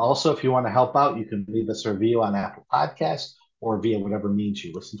 Also, if you want to help out, you can leave us a review on Apple Podcasts or via whatever means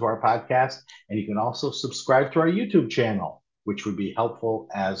you listen to our podcast. And you can also subscribe to our YouTube channel, which would be helpful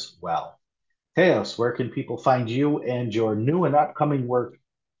as well. Teos, where can people find you and your new and upcoming work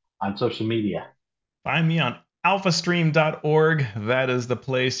on social media? Find me on alphastream.org. That is the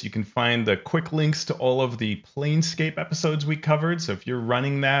place. You can find the quick links to all of the Planescape episodes we covered. So if you're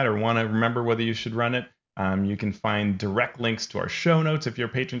running that or want to remember whether you should run it, you can find direct links to our show notes if you're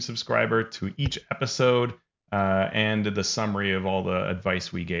a patron subscriber to each episode and the summary of all the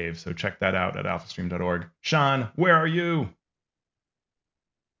advice we gave. So check that out at alphastream.org. Sean, where are you?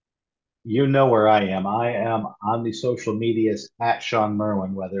 You know where I am. I am on the social medias at Sean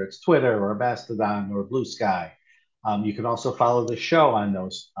Merwin, whether it's Twitter or Mastodon or Blue Sky. You can also follow the show on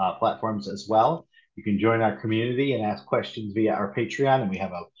those platforms as well. You can join our community and ask questions via our Patreon, and we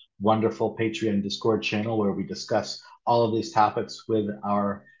have a wonderful Patreon Discord channel where we discuss all of these topics with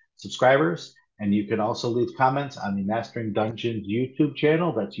our subscribers. And you can also leave comments on the Mastering Dungeons YouTube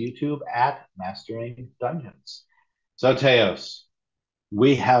channel. That's YouTube at Mastering Dungeons. So, Teos,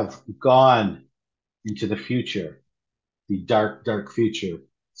 we have gone into the future, the dark, dark future,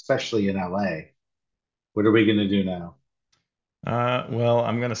 especially in LA. What are we going to do now? Well,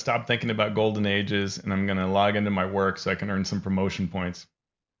 I'm going to stop thinking about golden ages and I'm going to log into my work so I can earn some promotion points.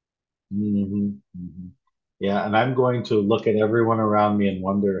 Mm-hmm, mm-hmm. Yeah, and I'm going to look at everyone around me and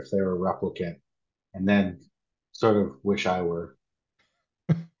wonder if they're a replicant. and then sort of wish I were